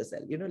middle of the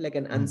cell, like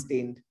an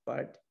unstained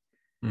part,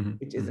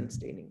 which isn't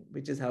staining,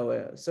 which is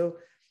how, so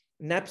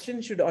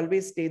napsin should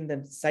always stain the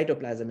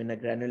cytoplasm in a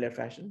granular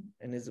fashion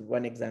and is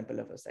one example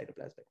of a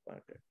cytoplasmic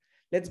marker.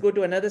 Let's go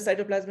to another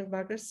cytoplasmic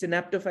marker,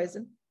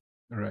 synaptophysin.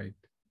 Right.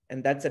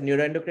 And that's a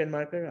neuroendocrine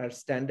marker, our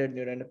standard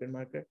neuroendocrine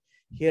marker.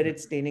 Here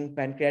it's staining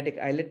pancreatic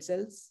islet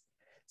cells.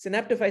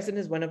 Synaptophysin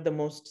is one of the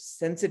most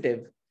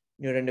sensitive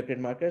neuroendocrine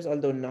markers,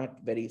 although not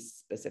very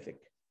specific.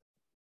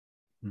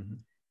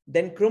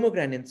 Then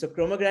chromogranin. So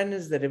chromogranin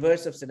is the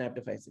reverse of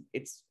synaptophysin.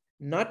 It's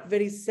not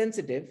very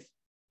sensitive,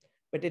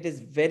 but it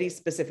is very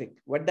specific.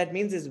 What that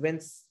means is when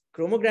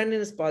chromogranin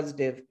is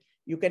positive,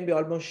 you can be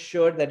almost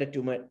sure that a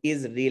tumor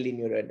is really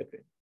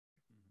neuroendocrine.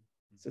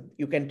 So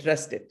you can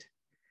trust it.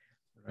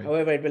 Right.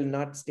 However, it will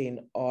not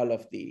stain all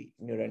of the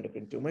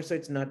neuroendocrine tumors, so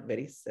it's not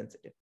very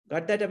sensitive.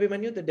 Got that,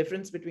 Abhimanyu? The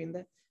difference between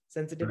the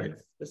sensitive and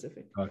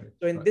specific.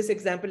 So in this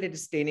example, it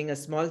is staining a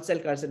small cell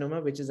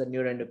carcinoma, which is a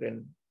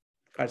neuroendocrine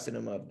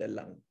carcinoma of the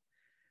lung.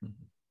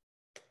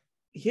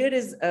 Here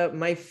is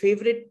my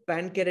favorite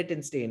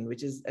pan-keratin stain,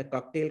 which is a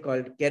cocktail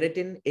called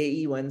keratin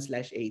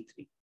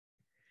AE1/A3.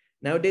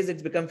 Nowadays,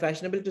 it's become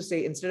fashionable to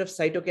say, instead of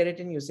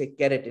cytokeratin, you say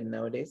keratin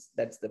nowadays.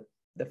 That's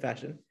the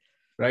fashion.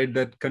 Right,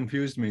 that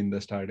confused me in the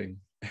starting.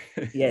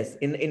 Yes,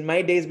 in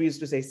my days, we used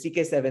to say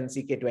CK7,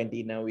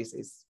 CK20. Now we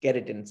say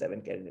keratin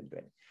 7, keratin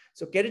 20.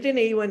 So keratin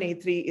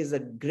AE1, A3 is a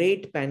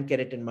great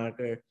pan-keratin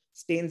marker,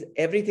 stains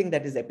everything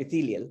that is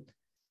epithelial,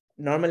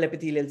 normal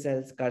epithelial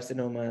cells,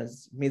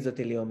 carcinomas,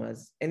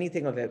 mesotheliomas,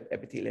 anything of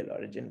epithelial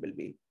origin will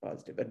be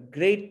positive. A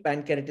great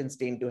pan-keratin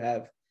stain to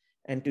have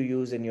and to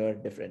use in your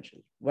differential.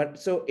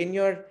 So in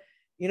your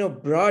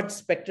broad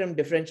spectrum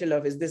differential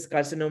of is this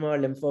carcinoma or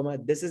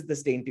lymphoma, this is the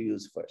stain to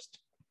use first.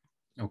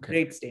 Okay.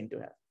 Great stain to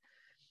have.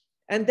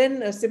 And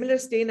then a similar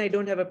stain, I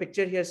don't have a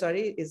picture here,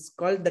 sorry, is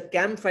called the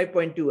CAM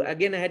 5.2.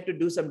 Again, I had to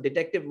do some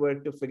detective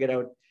work to figure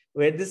out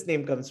where this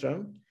name comes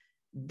from.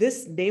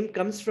 This name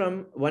comes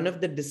from one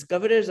of the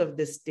discoverers of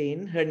this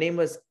stain. Her name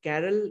was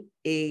Carol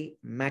A.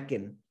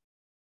 Mackin.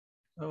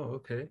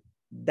 Oh, okay.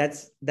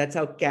 That's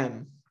how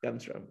CAM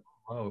comes from.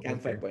 Wow. CAM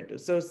Okay. 5.2.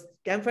 So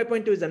CAM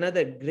 5.2 is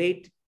another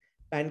great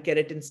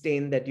pan-keratin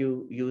stain that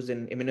you use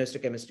in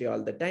immunohistochemistry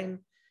all the time.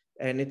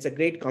 And it's a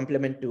great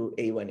complement to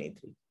A1,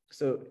 A3.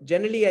 So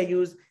generally I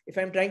use, if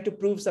I'm trying to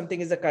prove something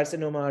is a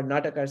carcinoma or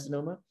not a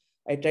carcinoma,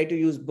 I try to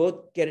use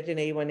both keratin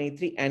A1,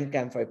 A3 and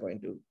CAM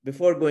 5.2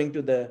 before going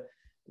to the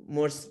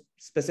more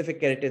specific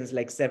keratins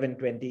like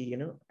 720,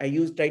 I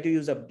try to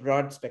use a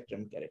broad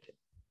spectrum keratin.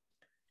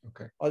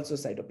 Okay. Also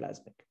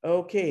cytoplasmic.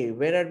 Okay,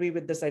 where are we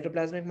with the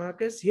cytoplasmic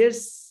markers?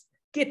 Here's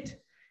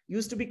KIT.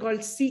 Used to be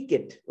called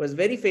c-KIT. Was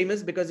very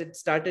famous because it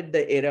started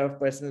the era of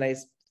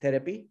personalized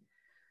therapy.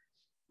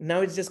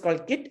 Now it's just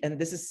called KIT, and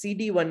this is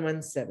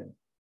CD117.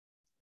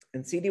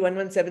 And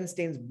CD117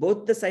 stains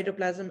both the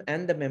cytoplasm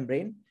and the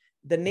membrane.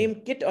 The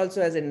name KIT also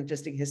has an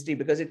interesting history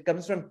because it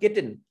comes from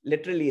kitten,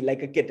 literally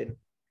like a kitten.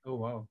 Oh,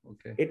 wow.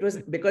 Okay. It was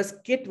because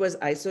KIT was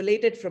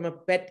isolated from a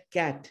pet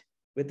cat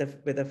with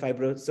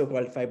a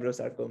so-called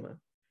fibrosarcoma.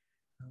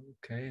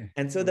 Okay.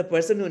 And so the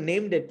person who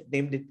named it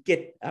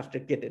KIT after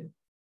kitten.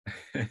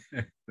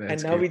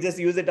 And now we just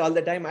use it all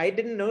the time. I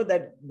didn't know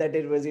that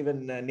it was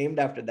even named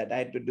after that. I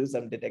had to do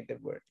some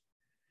detective work.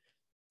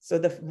 So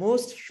the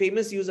most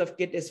famous use of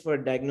KIT is for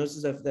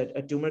diagnosis of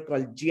a tumor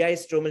called GI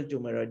stromal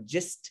tumor or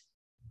GIST.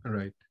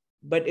 Right.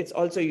 But it's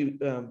also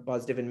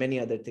positive in many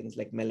other things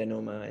like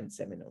melanoma and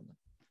seminoma.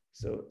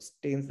 So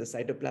stains the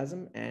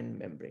cytoplasm and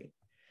membrane.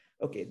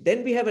 Okay,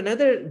 then we have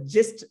another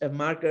GIST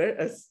marker,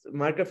 a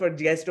marker for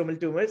GI stromal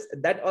tumors.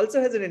 That also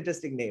has an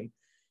interesting name.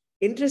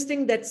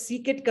 Interesting that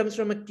c-KIT comes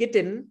from a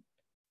kitten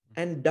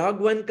and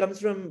dog1 comes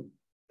from,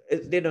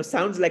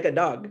 sounds like a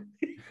dog.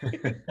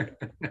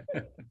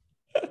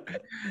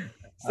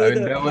 So I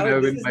mean, that would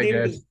have been my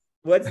guess.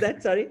 What's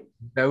that? Sorry?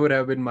 That would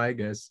have been my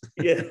guess.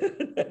 Yeah,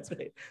 that's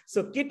right.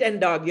 So KIT and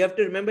dog, you have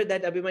to remember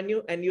that,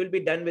 Abhimanyu, and you'll be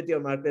done with your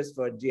markers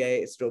for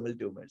GI stromal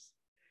tumors.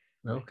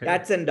 Okay.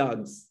 Cats and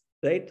dogs,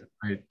 right?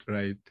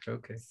 Right.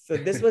 Okay. So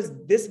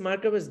this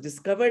marker was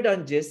discovered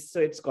on GIST,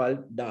 so it's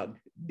called DOG,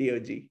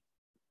 DOG,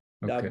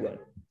 DOG1.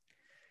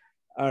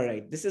 All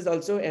right. This is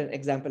also an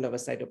example of a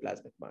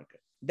cytoplasmic marker.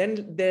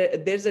 Then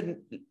there's a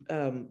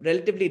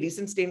relatively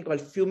recent stain called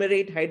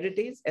fumarate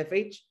hydratase,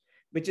 FH,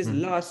 which is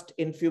lost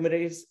in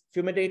fumarate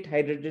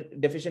hydratase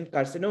deficient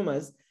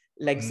carcinomas,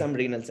 like some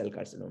renal cell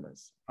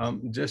carcinomas.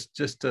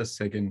 Just a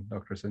second,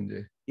 Dr.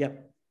 Sanjay. Yeah.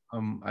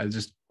 I'll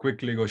just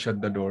quickly go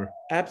shut the door.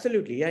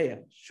 Absolutely. Yeah,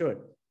 sure.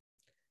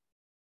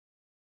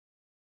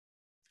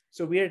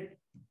 So we are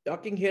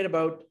talking here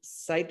about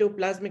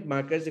cytoplasmic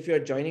markers. If you're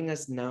joining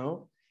us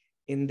now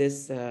in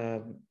this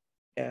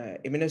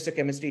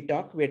immunohistochemistry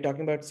talk, we're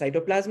talking about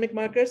cytoplasmic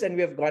markers, and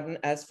we have gotten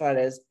as far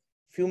as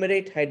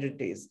fumarate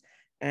hydratase.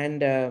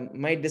 And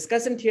my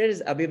discussant here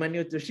is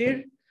Abhimanyu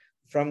Tushir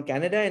from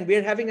Canada, and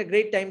we're having a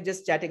great time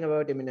just chatting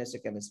about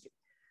immunohistochemistry.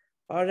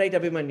 All right,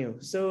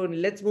 Abhimanyu. So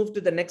let's move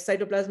to the next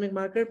cytoplasmic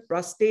marker,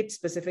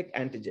 prostate-specific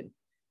antigen,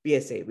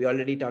 PSA. We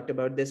already talked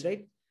about this,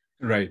 right?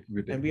 Right.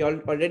 We did. And we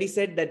already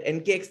said that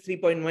NKX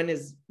 3.1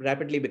 is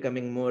rapidly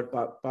becoming more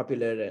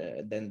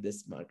popular than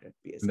this marker,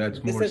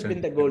 PSA. This has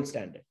been the gold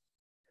standard.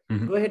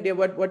 Go ahead, dear.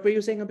 What were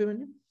you saying,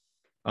 Abhimanyu?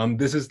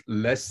 This is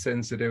less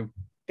sensitive.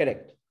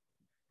 Correct.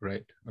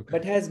 Right. Okay.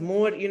 But has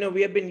more,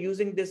 we have been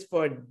using this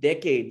for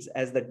decades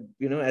as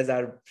as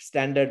our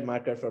standard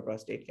marker for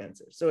prostate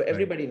cancer. So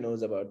everybody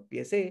knows about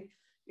PSA.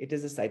 It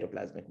is a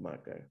cytoplasmic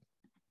marker.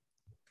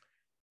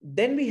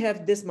 Then we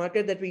have this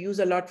marker that we use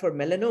a lot for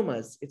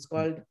melanomas. It's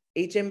called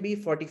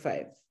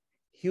HMB45,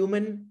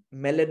 human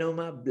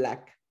melanoma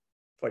black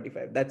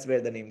 45. That's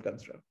where the name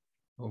comes from.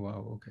 Oh,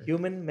 wow. Okay.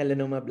 Human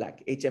melanoma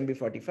black,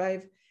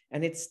 HMB45.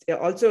 And it's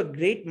also a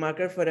great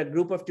marker for a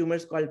group of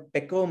tumors called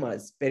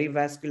pecomas,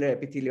 perivascular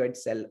epithelioid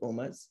cell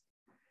omas.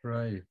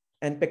 Right.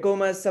 And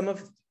pecomas, some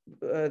of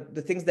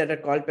the things that are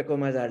called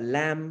pecomas are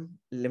LAM,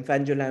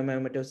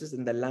 lymphangiomyomatosis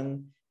in the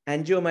lung,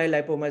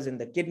 angiomyolipomas in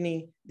the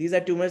kidney. These are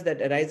tumors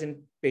that arise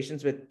in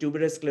patients with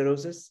tuberous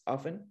sclerosis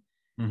often.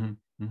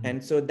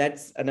 And so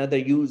that's another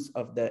use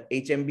of the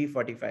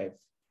HMB45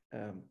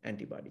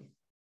 antibody.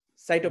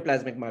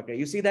 Cytoplasmic marker.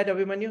 You see that,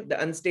 Abhimanyu?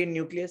 The unstained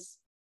nucleus?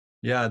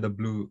 Yeah, the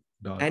blue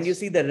dots. And you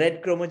see the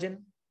red chromogen?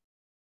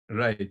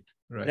 Right.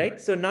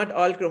 So not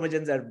all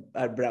chromogens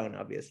are brown,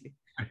 obviously.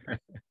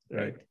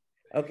 Right.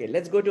 Okay,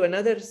 let's go to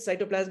another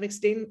cytoplasmic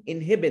stain,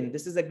 inhibin.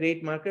 This is a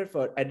great marker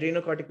for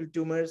adrenocortical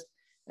tumors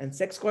and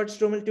sex cord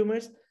stromal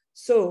tumors.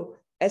 So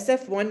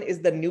SF1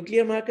 is the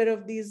nuclear marker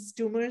of these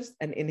tumors,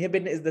 and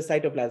inhibin is the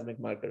cytoplasmic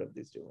marker of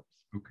these tumors.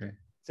 Okay.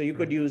 So you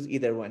could use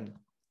either one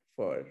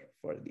for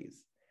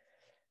these.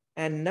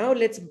 And now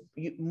let's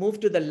move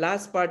to the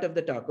last part of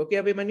the talk. Okay,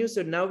 Abhimanyu,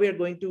 so now we are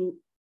going to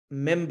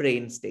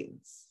membrane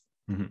stains.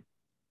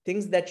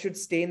 Things that should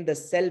stain the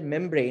cell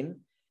membrane,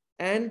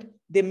 and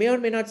they may or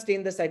may not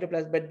stain the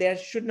cytoplasm, but they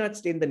should not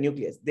stain the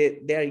nucleus.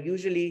 They are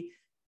usually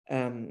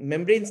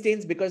membrane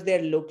stains because they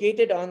are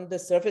located on the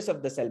surface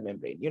of the cell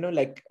membrane,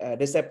 like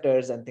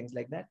receptors and things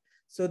like that.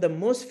 So the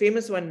most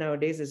famous one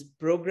nowadays is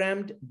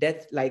programmed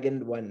death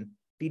ligand 1,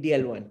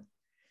 PDL1.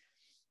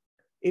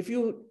 If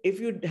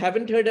you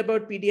haven't heard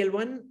about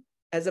PDL1,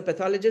 as a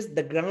pathologist,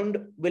 the ground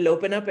will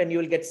open up and you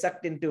will get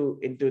sucked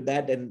into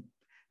that and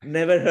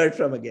never heard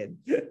from again.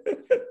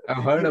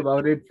 I've heard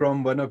about it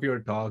from one of your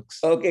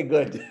talks. Okay,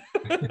 good.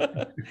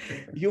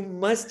 You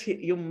must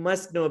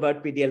know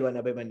about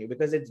PD-L1, Abhimanyu,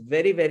 because it's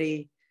very,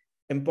 very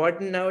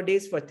important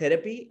nowadays for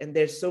therapy. And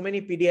there's so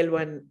many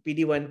PD-L1,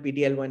 PD-1,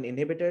 PD-L1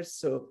 inhibitors.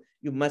 So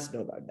you must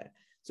know about that.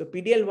 So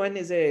PD-L1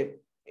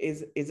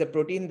 is a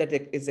protein that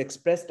is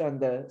expressed on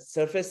the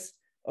surface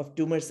of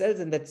tumor cells,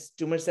 and that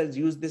tumor cells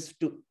use this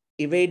to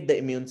evade the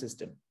immune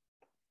system.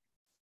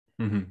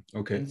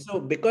 Okay. And so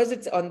because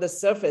it's on the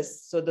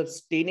surface, so the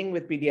staining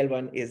with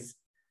PD-L1 is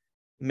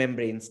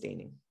membrane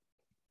staining.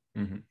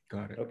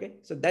 Got it. Okay,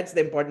 so that's the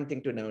important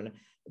thing to know.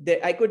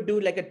 I could do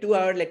like a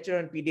 2-hour lecture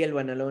on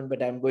PD-L1 alone,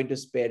 but I'm going to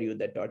spare you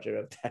the torture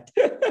of that.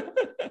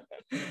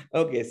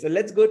 Okay, so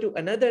let's go to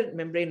another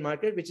membrane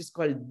marker, which is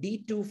called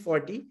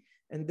D240.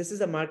 And this is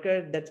a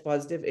marker that's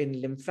positive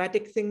in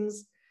lymphatic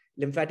things,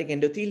 lymphatic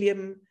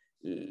endothelium,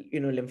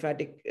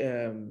 lymphatic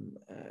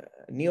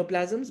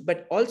neoplasms,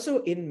 but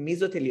also in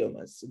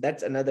mesotheliomas. So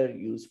that's another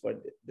use for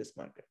this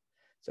marker.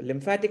 So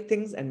lymphatic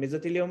things and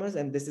mesotheliomas,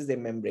 and this is a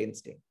membrane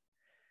stain.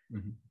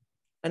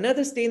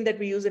 Another stain that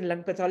we use in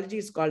lung pathology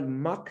is called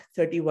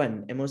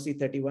MOC31,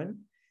 MOC31.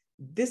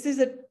 This is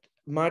a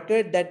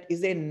marker that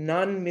is a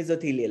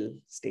non-mesothelial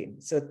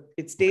stain. So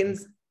it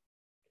stains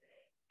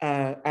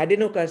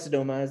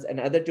adenocarcinomas and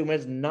other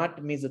tumors,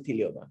 not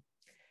mesothelioma.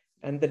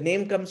 And the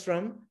name comes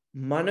from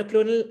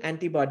monoclonal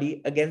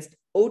antibody against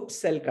oat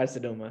cell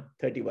carcinoma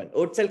 31.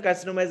 Oat cell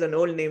carcinoma is an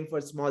old name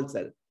for small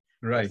cell.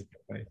 Right.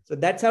 So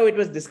that's how it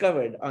was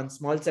discovered on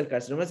small cell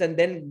carcinomas, and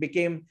then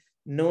became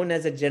known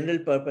as a general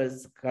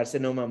purpose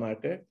carcinoma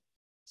marker.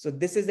 So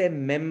this is a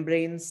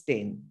membrane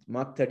stain.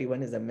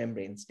 MOC31 is a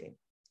membrane stain,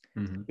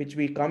 which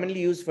we commonly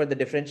use for the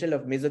differential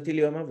of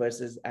mesothelioma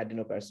versus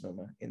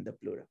adenocarcinoma in the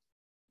pleura.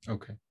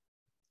 Okay.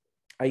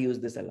 I use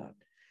this a lot.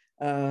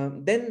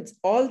 Then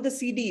all the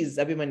CDs,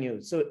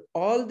 Abhimanyu. So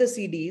all the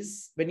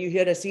CDs, when you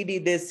hear a CD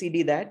this,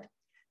 CD that,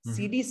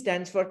 CD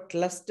stands for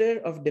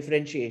cluster of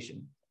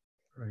differentiation.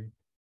 Right.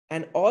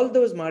 And all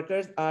those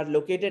markers are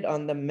located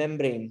on the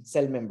membrane,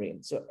 cell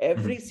membrane. So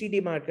every CD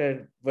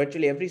marker,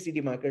 virtually every CD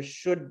marker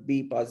should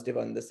be positive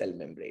on the cell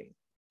membrane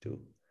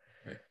too.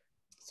 Right.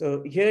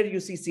 So here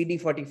you see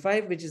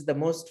CD45, which is the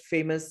most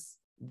famous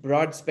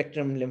broad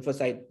spectrum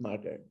lymphocyte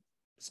marker.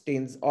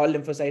 Stains all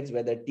lymphocytes,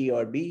 whether T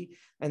or B,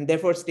 and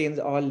therefore stains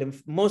all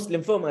most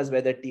lymphomas,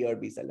 whether T or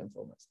B cell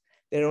lymphomas.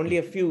 There are only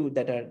a few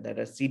that are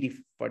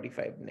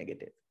CD45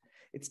 negative.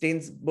 It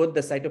stains both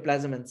the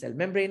cytoplasm and cell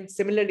membrane.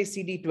 Similarly,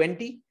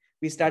 CD20,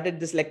 we started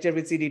this lecture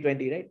with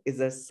CD20, right? Is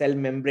a cell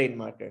membrane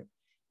marker.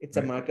 It's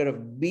a marker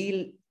of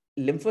B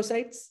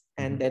lymphocytes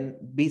and then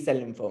B cell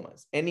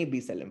lymphomas, any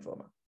B cell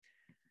lymphoma.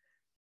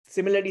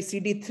 Similarly,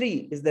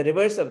 CD3 is the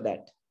reverse of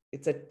that.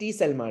 It's a T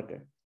cell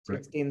marker. So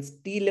it stains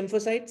T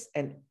lymphocytes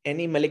and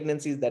any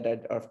malignancies that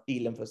are of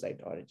T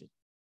lymphocyte origin.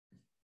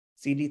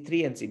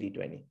 CD3 and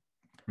CD20.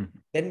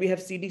 Then we have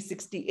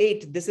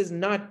CD68. This is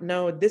not,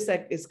 now this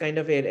is kind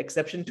of an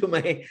exception to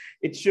my,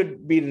 it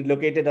should be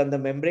located on the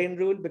membrane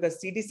rule,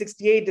 because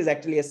CD68 is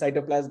actually a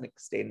cytoplasmic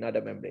stain, not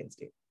a membrane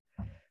stain.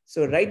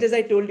 So right as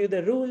I told you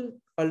the rule,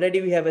 already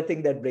we have a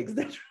thing that breaks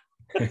that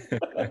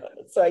rule.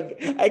 So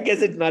I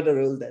guess it's not a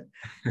rule then.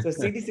 So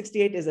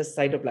CD68 is a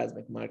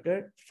cytoplasmic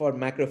marker for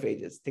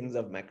macrophages, things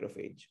of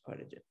macrophage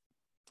origin.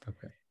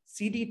 Okay.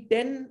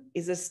 CD10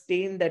 is a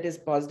stain that is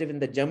positive in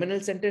the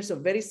germinal center. So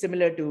very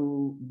similar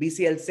to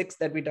BCL6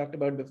 that we talked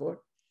about before.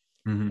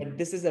 But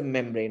this is a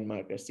membrane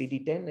marker.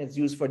 CD10 is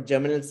used for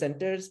germinal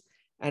centers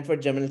and for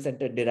germinal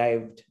center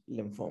derived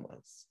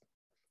lymphomas.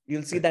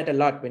 You'll see that a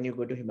lot when you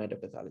go to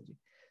hematopathology.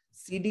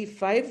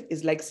 CD5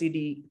 is like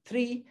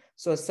CD3.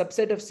 So a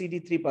subset of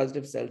CD3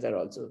 positive cells are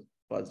also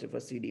positive for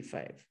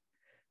CD5.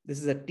 This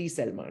is a T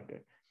cell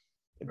marker.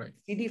 Right.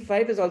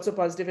 CD5 is also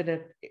positive in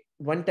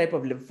one type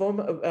of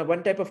lymphoma,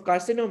 one type of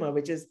carcinoma,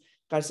 which is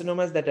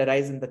carcinomas that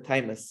arise in the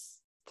thymus.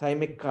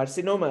 Thymic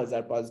carcinomas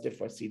are positive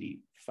for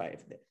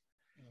CD5 there.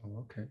 Oh,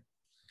 okay.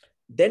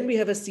 Then we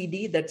have a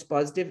CD that's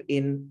positive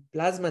in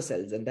plasma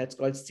cells, and that's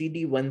called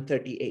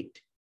CD138.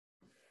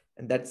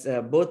 And that's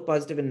both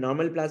positive in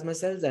normal plasma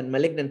cells and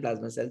malignant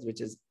plasma cells, which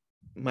is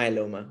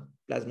myeloma,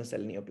 plasma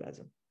cell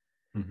neoplasm.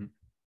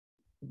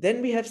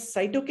 Then we have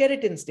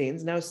cytokeratin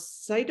stains. Now,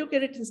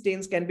 cytokeratin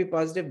stains can be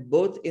positive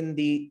both in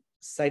the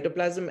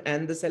cytoplasm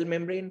and the cell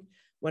membrane.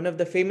 One of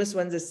the famous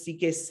ones is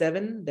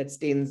CK7 that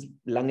stains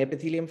lung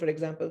epithelium, for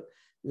example,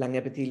 lung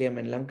epithelium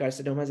and lung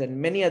carcinomas and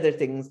many other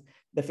things.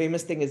 The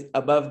famous thing is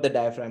above the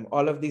diaphragm.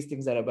 All of these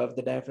things are above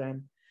the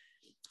diaphragm.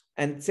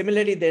 And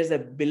similarly, there's a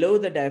below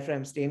the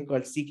diaphragm stain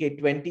called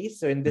CK20.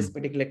 So in this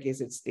particular case,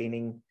 it's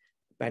staining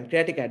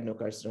pancreatic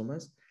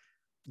adenocarcinomas.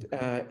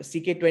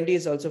 CK20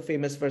 is also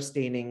famous for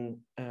staining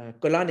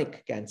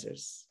colonic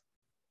cancers.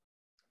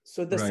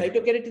 So the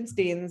cytokeratin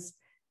stains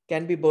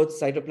can be both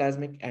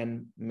cytoplasmic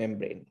and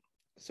membrane.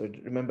 So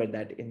remember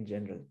that in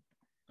general.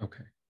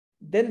 Okay.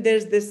 Then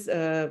there's this,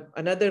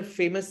 another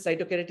famous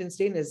cytokeratin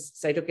stain is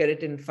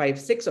cytokeratin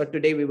 5-6, or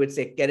today we would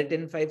say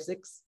keratin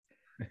 5-6.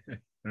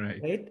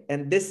 Right?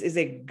 And this is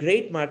a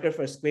great marker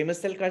for squamous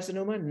cell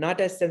carcinoma, not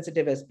as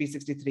sensitive as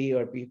P63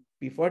 or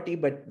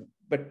P40,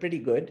 but pretty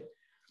good.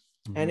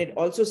 And it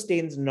also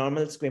stains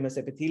normal squamous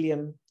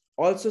epithelium,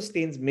 also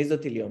stains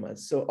mesotheliomas.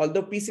 So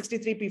although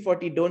P63,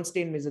 P40 don't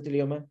stain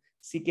mesothelioma,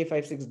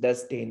 CK56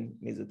 does stain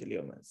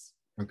mesotheliomas.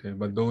 Okay,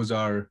 but those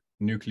are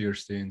nuclear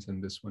stains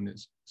and this one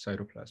is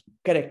cytoplasmic.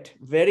 Correct.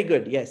 Very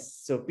good.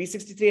 Yes. So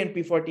P63 and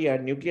P40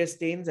 are nuclear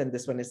stains and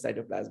this one is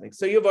cytoplasmic.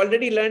 So you've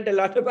already learned a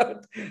lot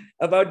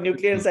about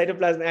nuclear and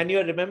cytoplasmic and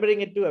you're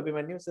remembering it too,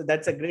 Abhimanyu. So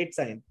that's a great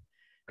sign.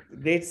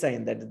 Great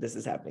sign that this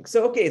is happening.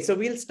 So, okay. So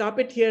we'll stop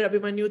it here,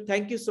 Abhimanyu.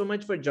 Thank you so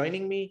much for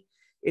joining me.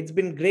 It's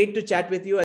been great to chat with you.